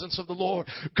the presence of the Lord?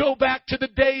 Go back to the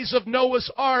days of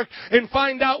Noah's Ark and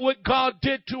find out what God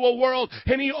did to a world,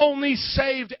 and He only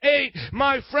saved 8.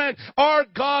 My friend, our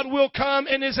God will come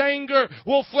and His anger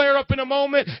will flare up in a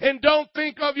moment. And don't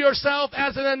think of yourself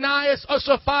as an Ananias or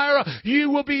Sapphira. You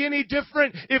will be any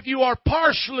different if you are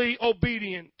partially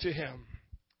obedient to Him.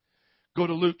 Go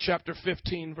to Luke chapter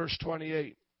 15, verse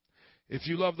 28. If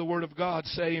you love the Word of God,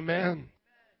 say amen.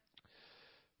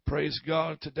 Praise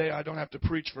God. Today I don't have to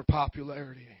preach for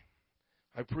popularity.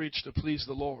 I preach to please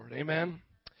the Lord. Amen.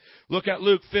 Look at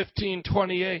Luke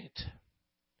 15:28.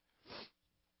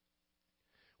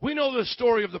 We know the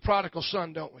story of the prodigal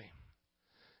son, don't we?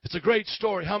 It's a great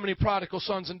story. How many prodigal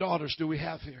sons and daughters do we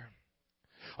have here?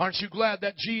 Aren't you glad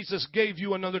that Jesus gave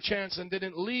you another chance and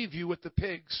didn't leave you with the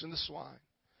pigs and the swine?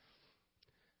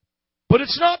 But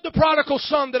it's not the prodigal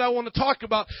son that I want to talk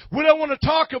about. What I want to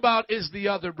talk about is the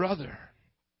other brother.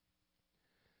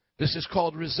 This is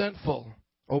called resentful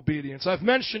obedience. I've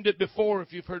mentioned it before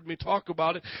if you've heard me talk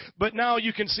about it, but now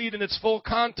you can see it in its full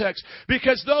context.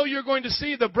 Because though you're going to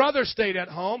see the brother stayed at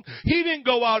home, he didn't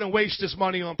go out and waste his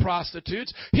money on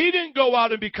prostitutes. He didn't go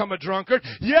out and become a drunkard.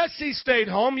 Yes, he stayed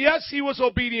home. Yes, he was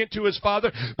obedient to his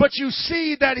father. But you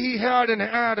see that he had an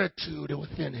attitude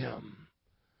within him.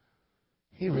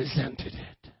 He resented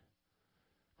it.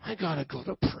 I got to go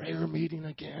to prayer meeting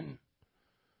again.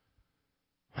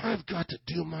 I've got to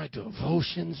do my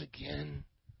devotions again.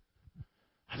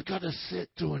 I've got to sit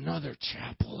through another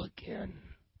chapel again.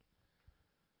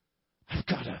 I've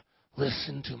got to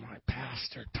listen to my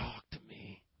pastor talk to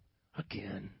me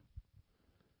again.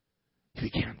 You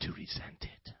began to resent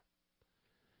it.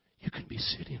 You can be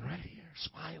sitting right here,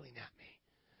 smiling at me,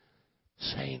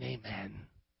 saying amen,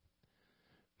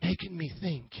 making me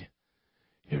think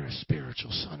you're a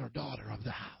spiritual son or daughter of the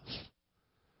house.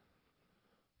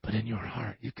 But in your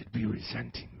heart, you could be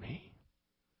resenting me.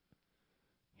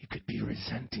 You could be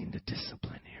resenting the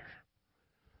discipline here.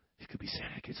 You could be saying,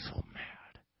 I get so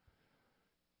mad.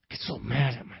 I get so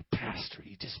mad at my pastor.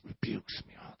 He just rebukes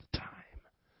me all the time.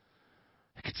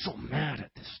 I get so mad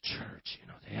at this church. You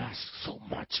know, they ask so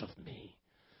much of me.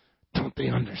 Don't they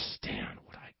understand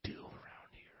what I do around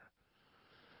here?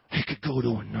 I could go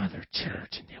to another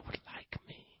church and they would like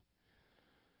me.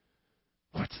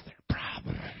 What's their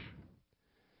problem?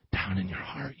 Down in your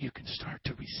heart, you can start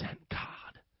to resent God.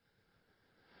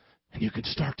 And you can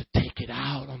start to take it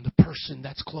out on the person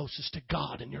that's closest to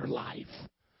God in your life.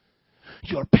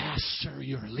 Your pastor,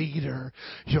 your leader,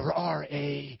 your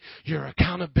RA, your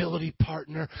accountability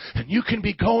partner. And you can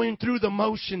be going through the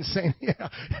motions saying, yeah,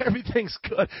 everything's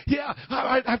good. Yeah,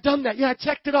 I've done that. Yeah, I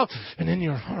checked it out. And in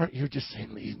your heart, you're just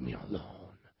saying, leave me alone.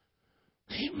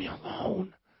 Leave me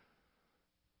alone.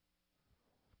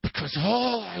 Because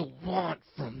all I want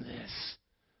from this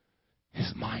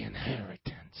is my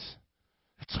inheritance.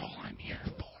 That's all I'm here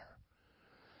for.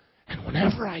 And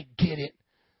whenever I get it,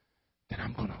 then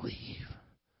I'm going to leave.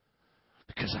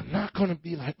 Because I'm not going to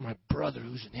be like my brother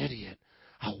who's an idiot.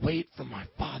 I'll wait for my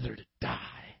father to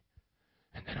die,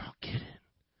 and then I'll get it.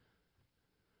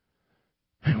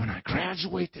 And when I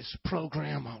graduate this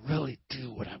program, I'll really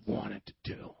do what I've wanted to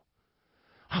do.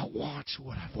 I'll watch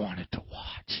what I've wanted to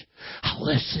watch. I'll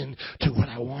listen to what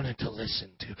I wanted to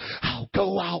listen to. I'll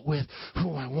go out with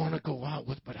who I want to go out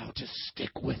with, but I'll just stick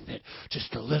with it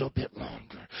just a little bit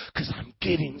longer because I'm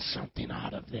getting something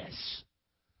out of this.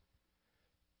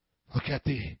 Look at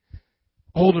the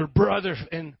older brother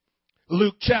in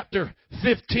Luke chapter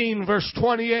 15, verse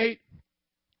 28.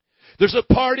 There's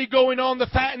a party going on. The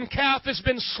fattened calf has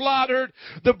been slaughtered.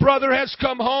 The brother has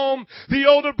come home. The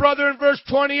older brother in verse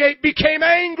 28 became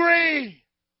angry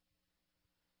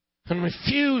and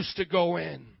refused to go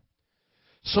in.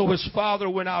 So his father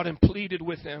went out and pleaded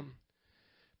with him.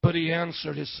 But he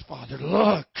answered his father,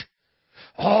 look,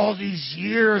 all these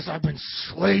years I've been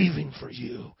slaving for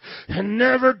you and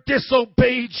never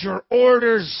disobeyed your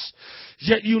orders.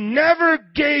 Yet you never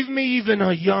gave me even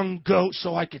a young goat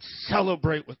so I could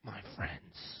celebrate with my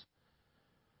friends.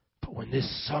 But when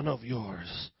this son of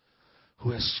yours,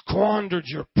 who has squandered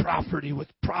your property with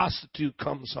prostitute,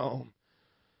 comes home,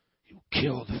 you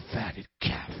kill the fatted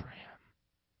calf for him.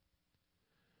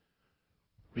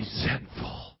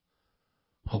 Resentful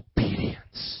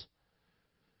obedience.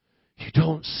 You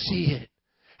don't see it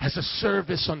as a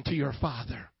service unto your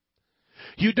Father.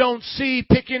 You don't see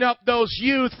picking up those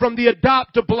youth from the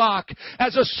adopt-a-block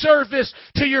as a service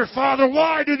to your Father.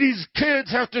 Why do these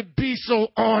kids have to be so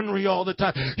ornery all the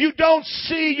time? You don't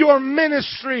see your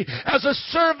ministry as a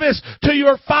service to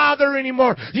your Father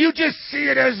anymore. You just see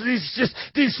it as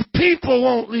these people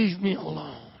won't leave me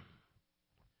alone.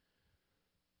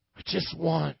 I just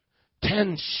want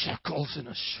 10 shekels in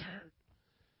a shirt.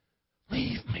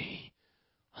 Leave me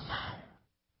alone.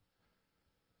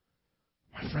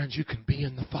 My friends, you can be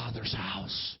in the Father's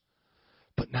house,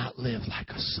 but not live like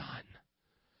a son.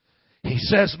 He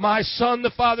says, my son, the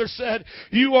Father said,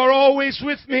 you are always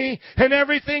with me, and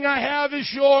everything I have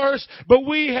is yours. But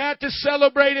we had to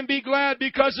celebrate and be glad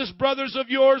because this brothers of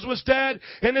yours was dead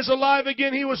and is alive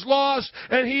again. He was lost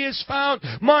and he is found.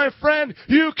 My friend,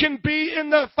 you can be in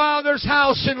the Father's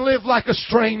house and live like a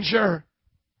stranger.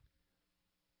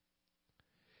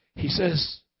 He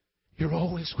says, you're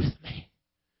always with me.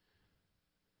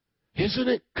 Isn't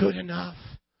it good enough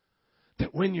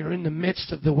that when you're in the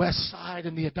midst of the West Side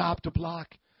and the adopt-a-block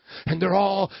and they're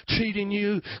all treating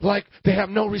you like they have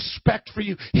no respect for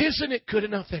you, isn't it good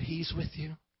enough that He's with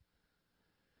you?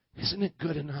 Isn't it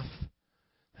good enough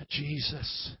that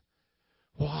Jesus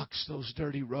walks those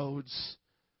dirty roads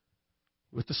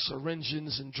with the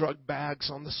syringes and drug bags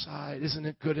on the side? Isn't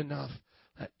it good enough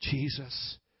that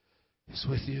Jesus is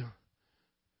with you?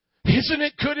 Isn't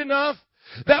it good enough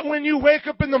that when you wake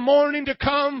up in the morning to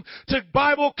come to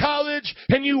Bible college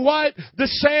and you wipe the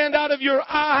sand out of your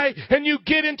eye and you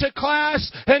get into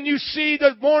class and you see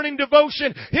the morning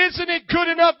devotion, isn't it good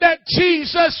enough that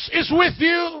Jesus is with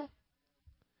you?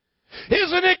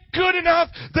 Isn't it good enough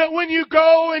that when you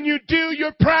go and you do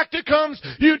your practicums,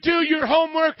 you do your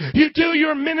homework, you do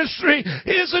your ministry,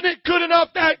 isn't it good enough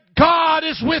that God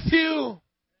is with you?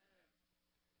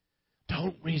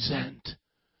 Don't resent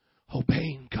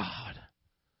obeying God.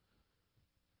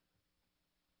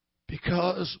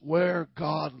 Because where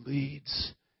God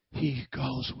leads, He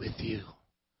goes with you.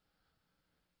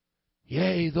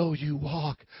 Yea, though you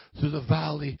walk through the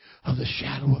valley of the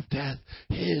shadow of death,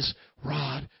 His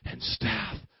rod and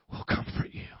staff will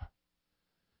comfort you.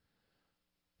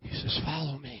 He says,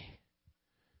 follow me.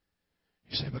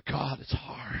 You say, but God, it's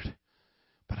hard.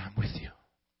 But I'm with you.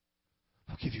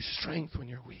 I'll give you strength when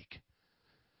you're weak.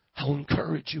 I'll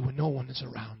encourage you when no one is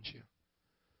around you.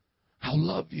 I'll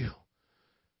love you.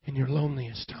 In your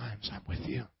loneliest times, I'm with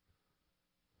you.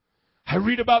 I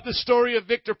read about the story of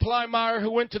Victor Plymire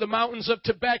who went to the mountains of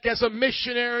Tibet as a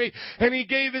missionary and he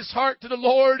gave his heart to the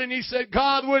Lord and he said,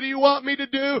 God, what do you want me to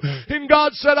do? And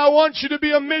God said, I want you to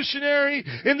be a missionary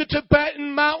in the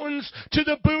Tibetan mountains to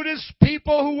the Buddhist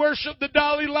people who worship the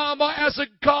Dalai Lama as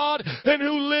a god and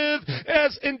who live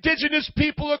as indigenous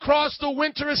people across the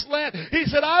winterous land. He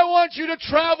said, I want you to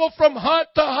travel from hut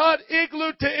to hut,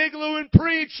 igloo to igloo and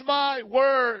preach my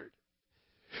word.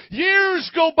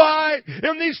 Years go by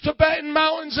in these Tibetan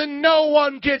mountains and no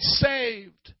one gets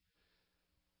saved.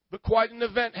 But quite an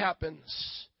event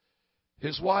happens.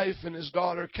 His wife and his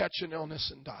daughter catch an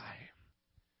illness and die.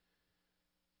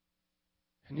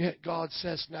 And yet God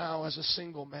says now, as a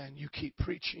single man, you keep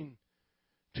preaching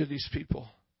to these people.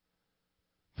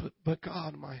 But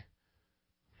God, my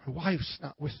wife's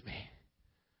not with me.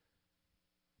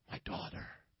 My daughter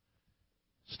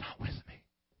is not with me.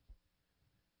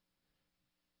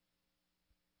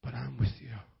 But I'm with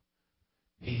you,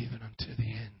 even unto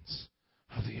the ends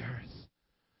of the earth.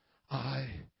 I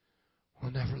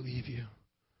will never leave you,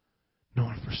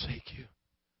 nor forsake you.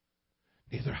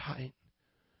 Neither height,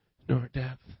 nor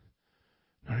depth,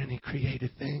 nor any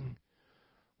created thing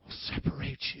will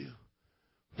separate you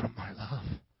from my love.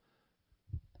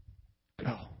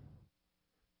 Go.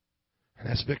 And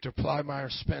as Victor Plymire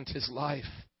spent his life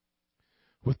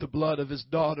with the blood of his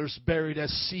daughters buried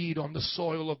as seed on the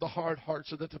soil of the hard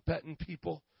hearts of the Tibetan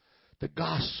people, the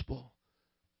gospel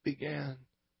began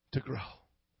to grow.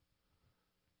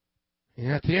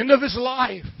 And at the end of his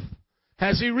life,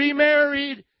 as he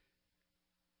remarried,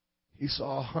 he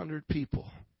saw 100 people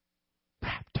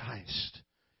baptized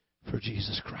for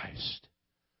Jesus Christ.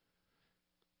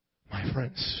 My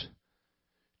friends,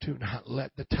 do not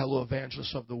let the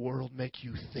televangelists of the world make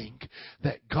you think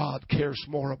that God cares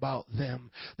more about them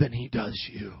than He does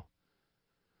you.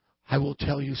 I will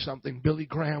tell you something. Billy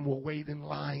Graham will wait in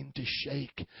line to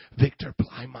shake Victor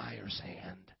Plymire's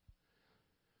hand.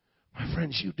 My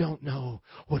friends, you don't know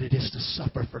what it is to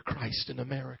suffer for Christ in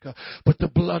America. But the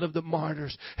blood of the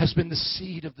martyrs has been the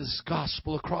seed of this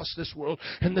gospel across this world.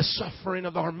 And the suffering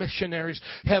of our missionaries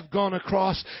have gone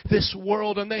across this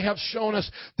world. And they have shown us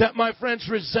that, my friends,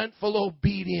 resentful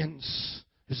obedience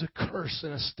is a curse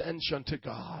and a stench unto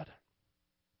God.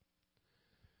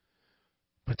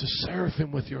 But to serve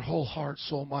Him with your whole heart,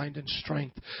 soul, mind, and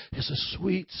strength is a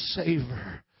sweet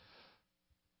savor,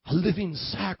 a living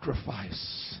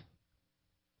sacrifice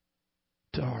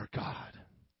to our God.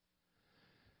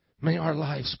 May our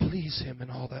lives please Him in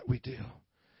all that we do.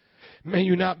 May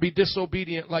you not be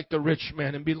disobedient like the rich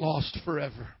man and be lost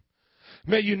forever.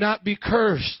 May you not be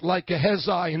cursed like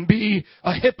Gehazi and be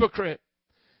a hypocrite.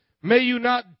 May you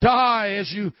not die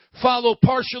as you follow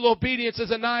partial obedience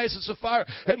as Ananias and Sapphira.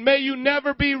 And may you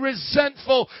never be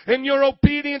resentful in your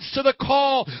obedience to the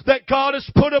call that God has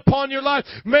put upon your life.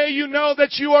 May you know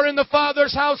that you are in the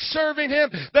Father's house serving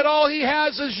Him, that all He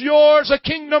has is yours, a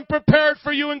kingdom prepared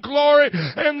for you in glory,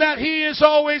 and that He is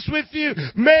always with you.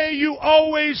 May you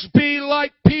always be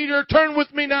like Peter. Turn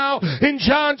with me now in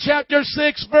John chapter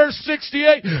 6 verse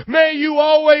 68. May you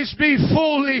always be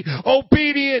fully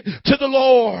obedient to the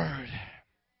Lord.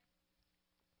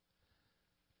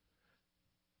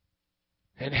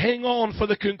 And hang on for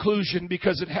the conclusion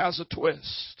because it has a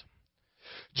twist.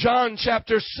 John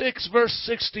chapter 6 verse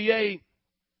 68.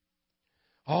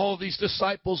 All these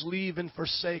disciples leave and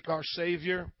forsake our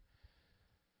Savior.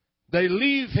 They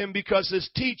leave Him because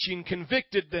His teaching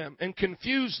convicted them and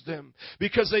confused them,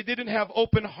 because they didn't have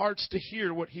open hearts to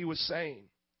hear what He was saying.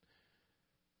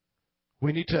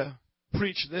 We need to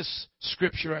preach this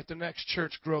scripture at the next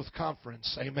church growth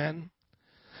conference. Amen.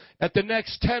 At the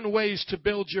next 10 ways to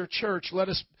build your church, let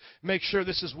us make sure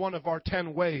this is one of our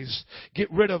 10 ways.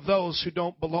 Get rid of those who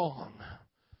don't belong.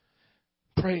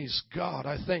 Praise God.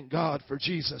 I thank God for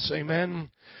Jesus.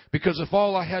 Amen. Because if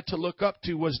all I had to look up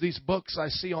to was these books I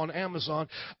see on Amazon,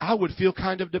 I would feel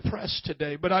kind of depressed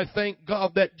today. But I thank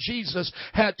God that Jesus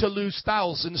had to lose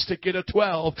thousands to get a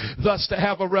 12, thus to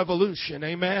have a revolution.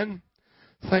 Amen.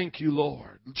 Thank you,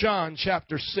 Lord. John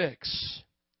chapter 6,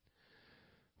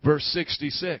 verse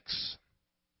 66.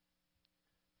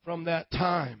 From that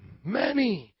time,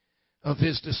 many of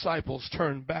His disciples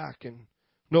turned back and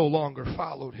no longer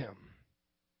followed Him.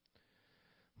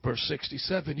 Verse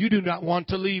 67, you do not want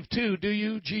to leave too, do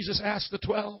you? Jesus asked the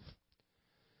 12.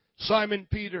 Simon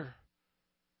Peter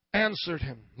answered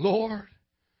Him, Lord,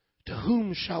 to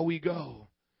whom shall we go?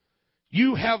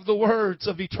 You have the words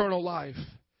of eternal life.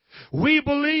 We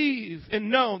believe and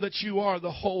know that you are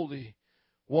the Holy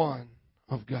One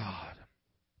of God.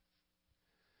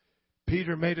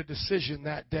 Peter made a decision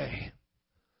that day.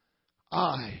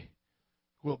 I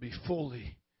will be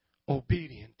fully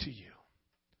obedient to you.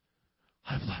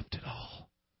 I've left it all.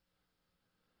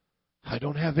 I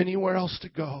don't have anywhere else to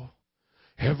go.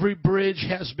 Every bridge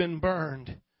has been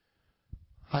burned.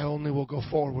 I only will go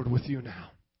forward with you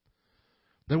now.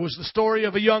 There was the story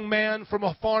of a young man from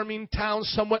a farming town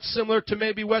somewhat similar to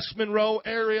maybe West Monroe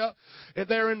area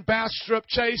there in Bastrop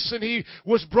Chase, and he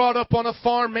was brought up on a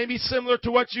farm maybe similar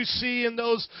to what you see in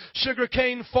those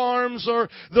sugarcane farms or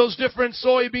those different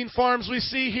soybean farms we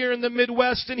see here in the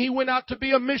Midwest, and he went out to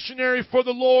be a missionary for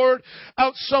the Lord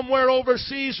out somewhere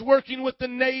overseas working with the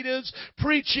natives,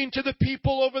 preaching to the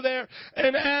people over there.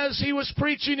 And as he was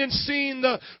preaching and seeing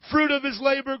the fruit of his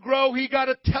labor grow, he got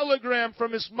a telegram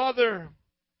from his mother.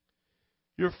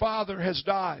 Your father has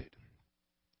died.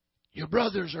 Your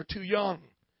brothers are too young.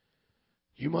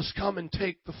 You must come and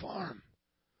take the farm.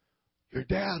 Your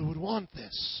dad would want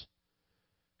this.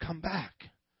 Come back.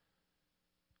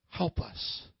 Help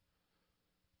us.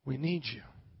 We need you.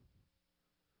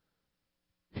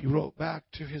 He wrote back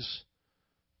to his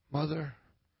mother,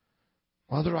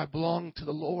 Mother, I belong to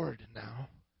the Lord now.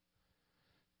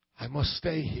 I must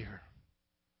stay here.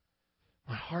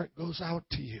 My heart goes out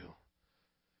to you.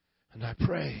 And I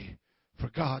pray for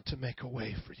God to make a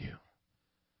way for you.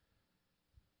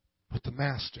 But the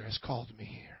Master has called me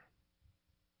here.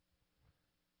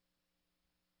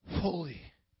 Fully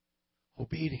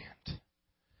obedient.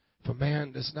 If a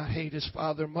man does not hate his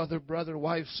father, mother, brother,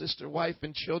 wife, sister, wife,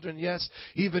 and children, yes,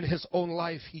 even his own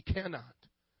life, he cannot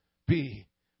be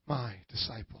my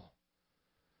disciple.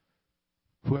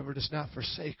 Whoever does not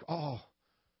forsake all,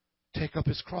 take up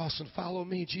his cross and follow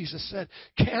me, Jesus said,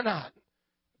 cannot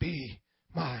be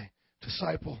my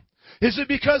disciple. Is it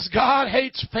because God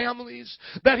hates families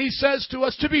that He says to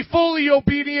us to be fully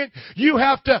obedient? You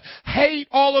have to hate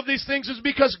all of these things. Is it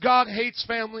because God hates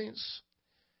families?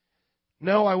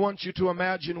 No, I want you to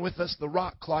imagine with us the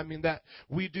rock climbing that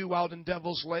we do out in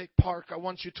Devil's Lake Park. I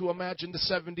want you to imagine the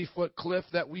 70-foot cliff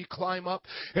that we climb up.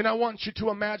 And I want you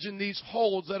to imagine these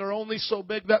holes that are only so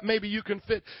big that maybe you can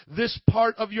fit this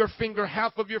part of your finger,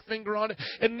 half of your finger on it.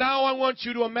 And now I want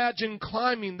you to imagine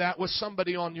climbing that with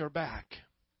somebody on your back.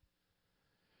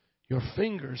 Your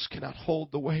fingers cannot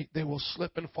hold the weight. They will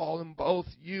slip and fall, and both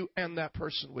you and that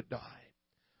person would die.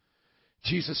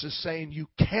 Jesus is saying you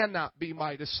cannot be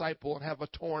my disciple and have a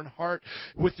torn heart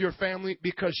with your family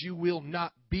because you will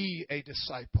not be a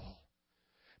disciple.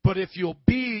 But if you'll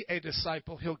be a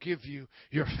disciple, He'll give you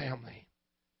your family.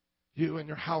 You and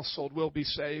your household will be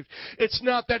saved. It's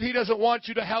not that He doesn't want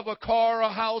you to have a car,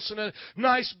 a house, and a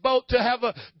nice boat to have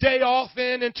a day off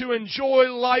in and to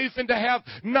enjoy life and to have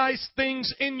nice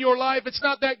things in your life. It's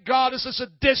not that God is a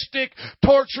sadistic,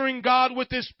 torturing God with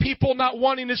His people not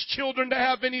wanting His children to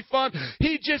have any fun.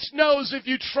 He just knows if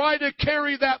you try to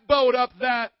carry that boat up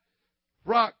that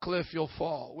rock cliff, you'll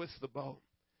fall with the boat.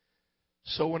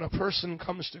 So when a person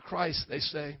comes to Christ, they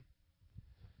say,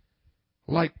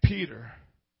 like Peter,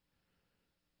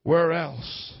 where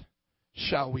else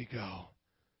shall we go?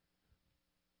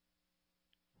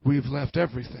 We've left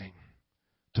everything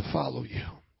to follow you.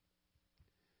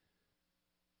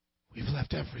 We've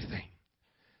left everything.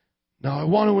 Now, I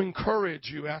want to encourage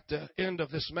you at the end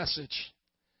of this message.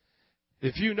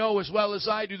 If you know as well as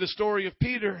I do the story of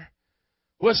Peter,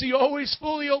 was he always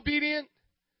fully obedient?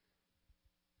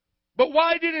 But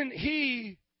why didn't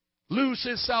he lose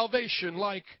his salvation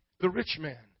like the rich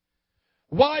man?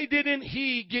 Why didn't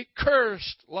he get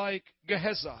cursed like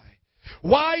Gehazi?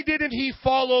 Why didn't he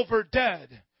fall over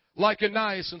dead like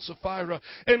Ananias and Sapphira?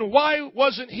 And why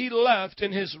wasn't he left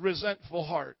in his resentful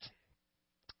heart?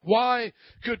 Why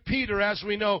could Peter, as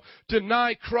we know,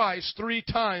 deny Christ 3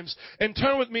 times? And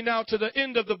turn with me now to the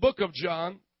end of the book of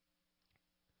John.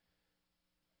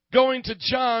 Going to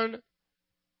John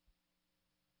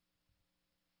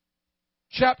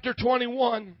chapter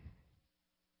 21.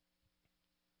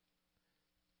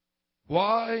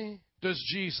 Why does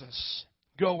Jesus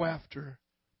go after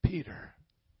Peter?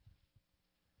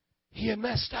 He had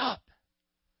messed up.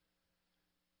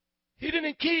 He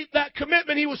didn't keep that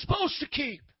commitment he was supposed to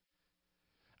keep.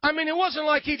 I mean, it wasn't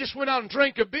like he just went out and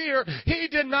drank a beer. He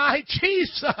denied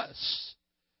Jesus.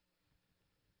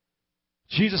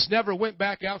 Jesus never went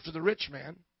back after the rich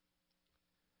man.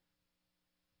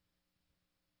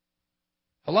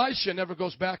 Elisha never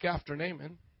goes back after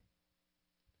Naaman.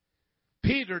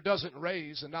 Peter doesn't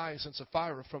raise Ananias and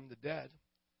Sapphira from the dead.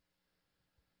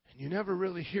 And you never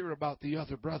really hear about the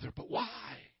other brother. But why?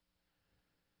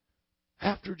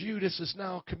 After Judas has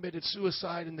now committed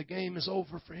suicide and the game is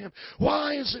over for him,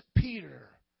 why is it Peter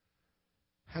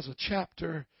has a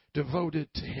chapter devoted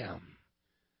to him?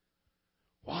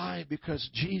 Why? Because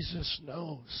Jesus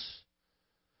knows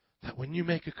that when you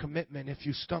make a commitment, if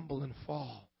you stumble and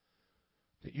fall,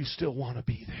 that you still want to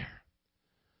be there.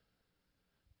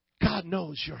 God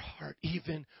knows your heart,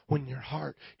 even when your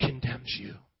heart condemns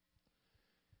you.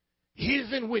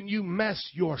 Even when you mess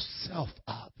yourself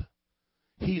up,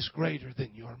 He's greater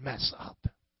than your mess up.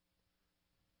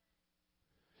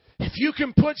 If you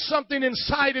can put something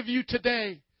inside of you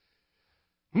today,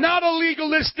 not a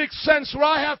legalistic sense where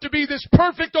I have to be this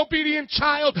perfect obedient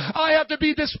child. I have to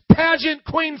be this pageant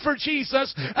queen for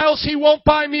Jesus, else He won't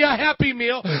buy me a Happy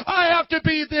Meal. I have to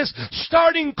be this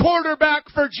starting quarterback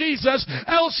for Jesus,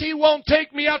 else He won't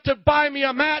take me out to buy me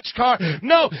a match car.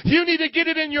 No, you need to get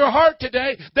it in your heart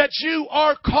today that you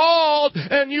are called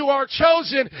and you are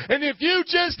chosen. And if you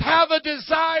just have a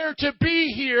desire to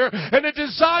be here and a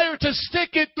desire to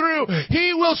stick it through,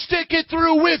 He will stick it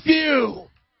through with you.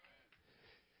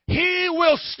 He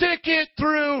will stick it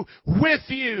through with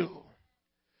you.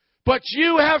 But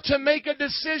you have to make a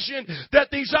decision that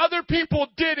these other people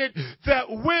didn't, that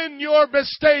when your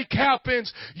mistake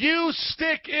happens, you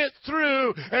stick it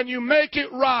through and you make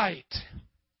it right.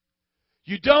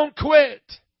 You don't quit.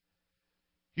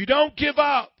 You don't give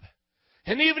up.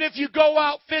 And even if you go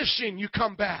out fishing, you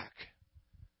come back.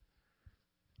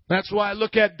 That's why I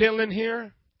look at Dylan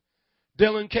here.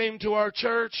 Dylan came to our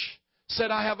church,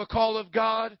 said, I have a call of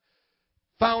God.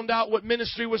 Found out what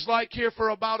ministry was like here for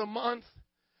about a month.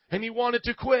 And he wanted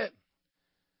to quit.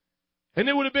 And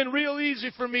it would have been real easy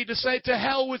for me to say, to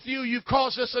hell with you. You've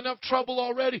caused us enough trouble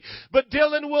already. But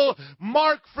Dylan will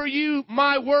mark for you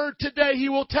my word today. He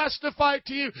will testify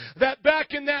to you that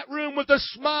back in that room with a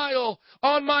smile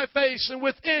on my face and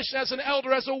with Ish as an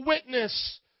elder, as a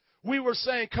witness, we were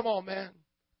saying, come on, man.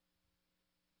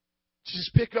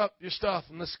 Just pick up your stuff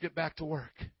and let's get back to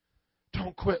work.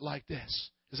 Don't quit like this.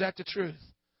 Is that the truth?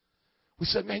 We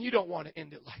said, man, you don't want to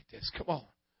end it like this. Come on.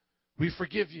 We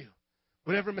forgive you.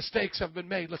 Whatever mistakes have been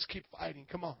made, let's keep fighting.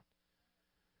 Come on.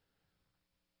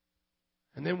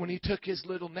 And then when he took his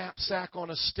little knapsack on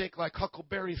a stick like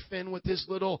Huckleberry Finn with his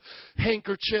little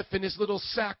handkerchief and his little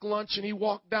sack lunch, and he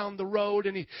walked down the road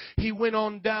and he went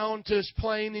on down to his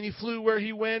plane and he flew where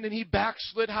he went and he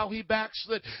backslid how he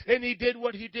backslid and he did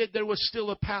what he did, there was still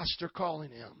a pastor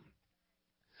calling him.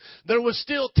 There was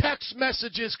still text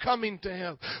messages coming to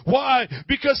him. Why?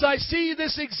 Because I see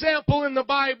this example in the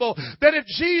Bible that if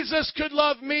Jesus could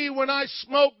love me when I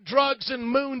smoked drugs and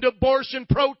mooned abortion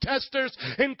protesters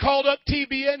and called up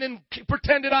TBN and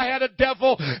pretended I had a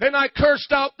devil and I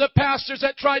cursed out the pastors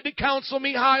that tried to counsel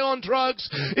me high on drugs,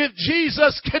 if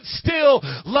Jesus could still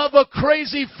love a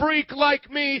crazy freak like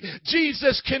me,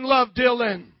 Jesus can love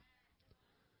Dylan.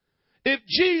 If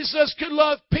Jesus could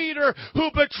love Peter,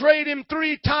 who betrayed him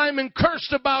 3 times and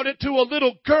cursed about it to a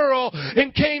little girl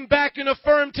and came back and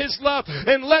affirmed his love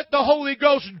and let the Holy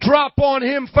Ghost drop on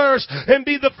him first and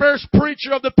be the first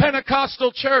preacher of the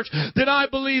Pentecostal church, then I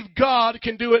believe God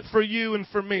can do it for you and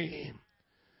for me.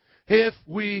 If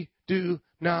we do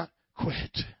not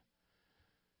quit.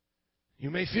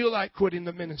 You may feel like quitting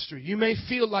the ministry. You may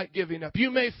feel like giving up. You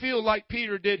may feel like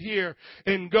Peter did here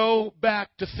and go back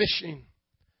to fishing.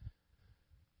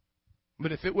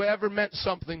 But if it ever meant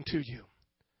something to you,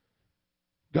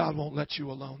 God won't let you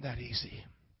alone that easy.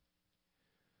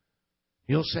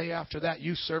 You'll say after that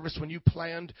youth service, when you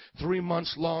planned 3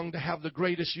 months long to have the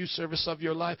greatest youth service of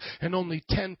your life and only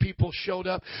 10 people showed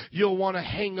up, you'll want to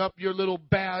hang up your little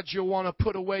badge. You'll want to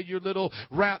put away your little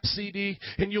rap CD,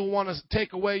 and you'll want to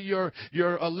take away your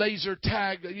laser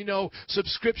tag,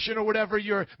 subscription or whatever,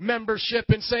 your membership,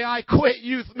 and say, I quit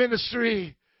youth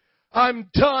ministry. I'm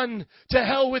done. To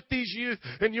hell with these youth.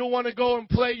 And you'll want to go and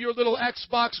play your little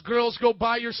Xbox. Girls, go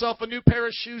buy yourself a new pair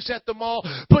of shoes at the mall.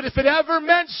 But if it ever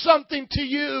meant something to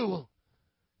you,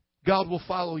 God will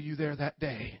follow you there that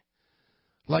day.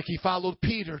 Like He followed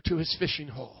Peter to his fishing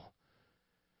hole.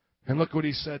 And look what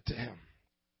He said to him.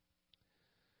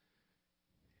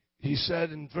 He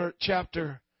said in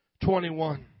chapter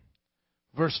 21,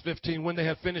 verse 15, when they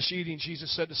had finished eating,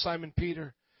 Jesus said to Simon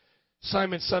Peter,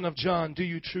 Simon, son of John, do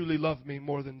you truly love me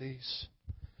more than these?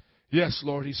 Yes,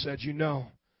 Lord, he said, you know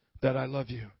that I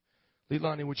love you.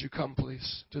 Leilani, would you come,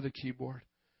 please, to the keyboard?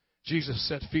 Jesus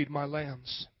said, feed my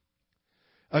lambs.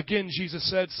 Again, Jesus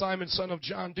said, Simon, son of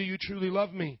John, do you truly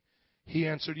love me? He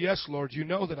answered, yes, Lord, you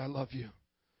know that I love you.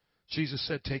 Jesus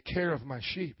said, take care of my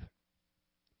sheep.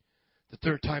 The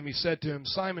third time he said to him,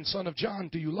 Simon, son of John,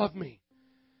 do you love me?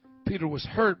 Peter was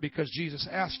hurt because Jesus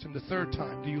asked him the third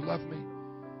time, do you love me?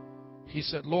 He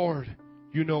said, Lord,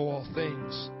 you know all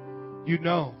things. You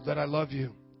know that I love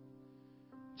you.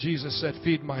 Jesus said,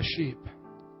 feed my sheep.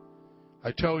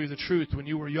 I tell you the truth, when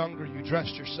you were younger, you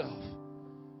dressed yourself.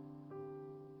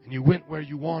 And you went where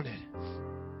you wanted.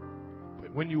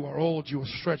 But when you are old, you will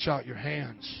stretch out your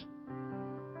hands.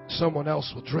 Someone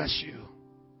else will dress you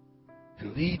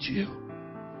and lead you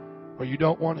where you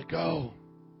don't want to go.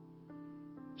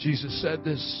 Jesus said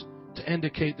this to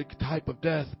indicate the type of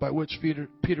death by which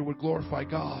Peter would glorify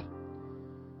God.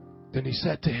 Then He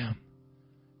said to him,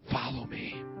 follow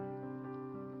me.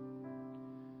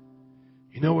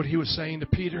 You know what He was saying to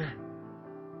Peter?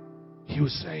 He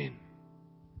was saying,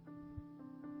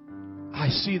 I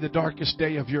see the darkest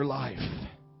day of your life.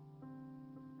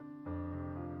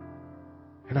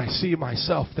 And I see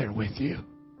myself there with you.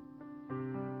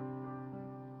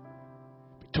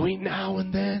 Between now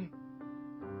and then,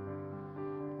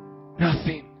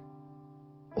 nothing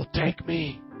will take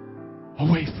me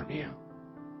away from you.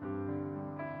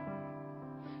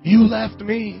 You left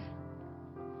me,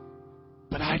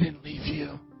 but I didn't leave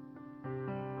you.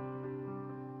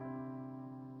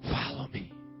 Follow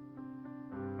me.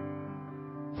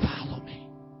 Follow me.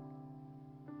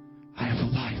 I have a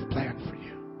life planned for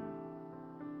you.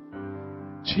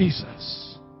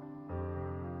 Jesus,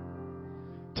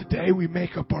 today we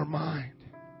make up our mind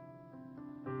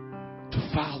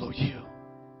to follow you.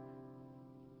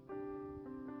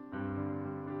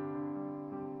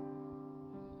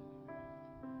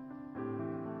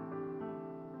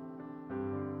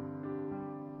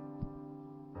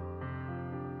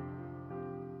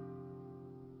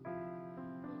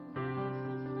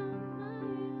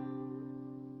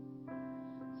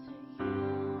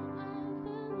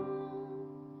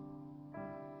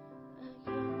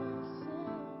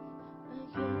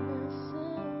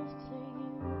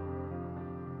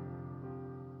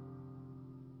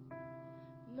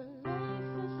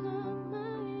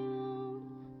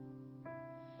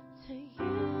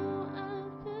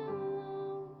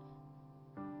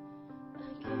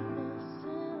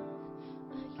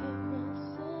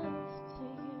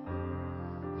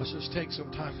 Let's just take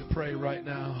some time to pray right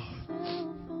now,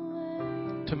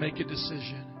 to make a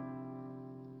decision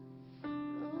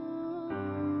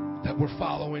that we're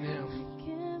following Him.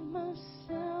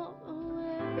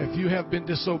 If you have been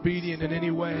disobedient in any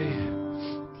way,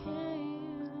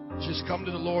 just come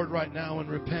to the Lord right now and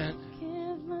repent.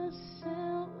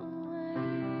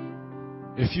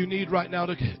 If you need right now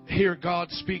to hear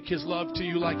God speak His love to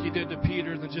you like He did to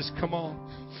Peter, then just come on.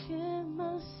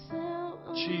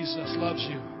 Jesus loves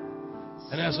you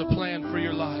and has a plan for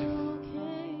your life.